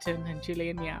 Nemo Martin, and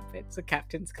Julian Yap. It's a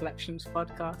Captain's Collections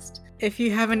podcast. If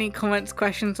you have any comments,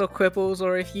 questions, or quibbles,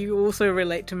 or if you also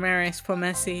relate to Marius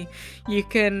Pomesi, you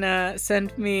can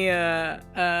send me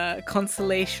a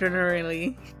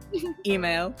consolationary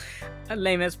email at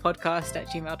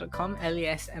lesmispodcast@gmail.com,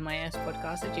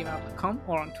 lesmispodcast@gmail.com,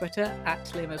 or on Twitter at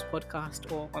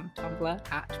lesmispodcast, or on Tumblr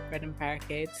at Bread and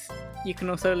Barricades. You can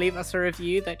also leave us a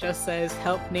review that just says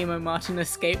help Nemo Martin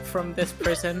escape from this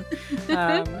prison,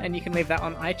 and you can leave that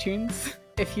on iTunes.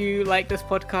 If you like this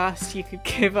podcast, you could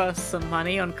give us some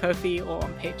money on Ko-fi or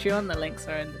on Patreon. The links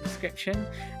are in the description.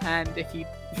 And if you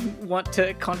want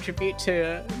to contribute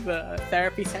to the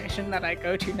therapy section that I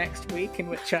go to next week, in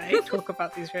which I talk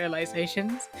about these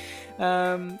realizations,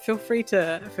 feel free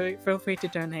to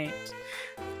donate.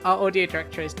 Our audio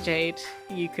director is Jade.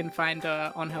 You can find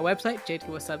her on her website,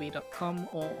 jadekawasabi.com,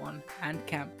 or on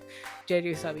Bandcamp,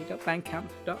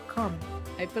 jadekawasabi.bandcamp.com.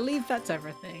 I believe that's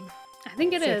everything. I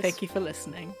think it is. Thank you for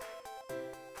listening.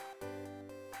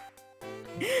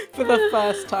 For the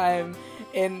first time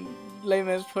in Les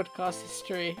Mis podcast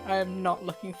history, I am not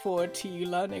looking forward to you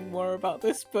learning more about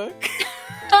this book.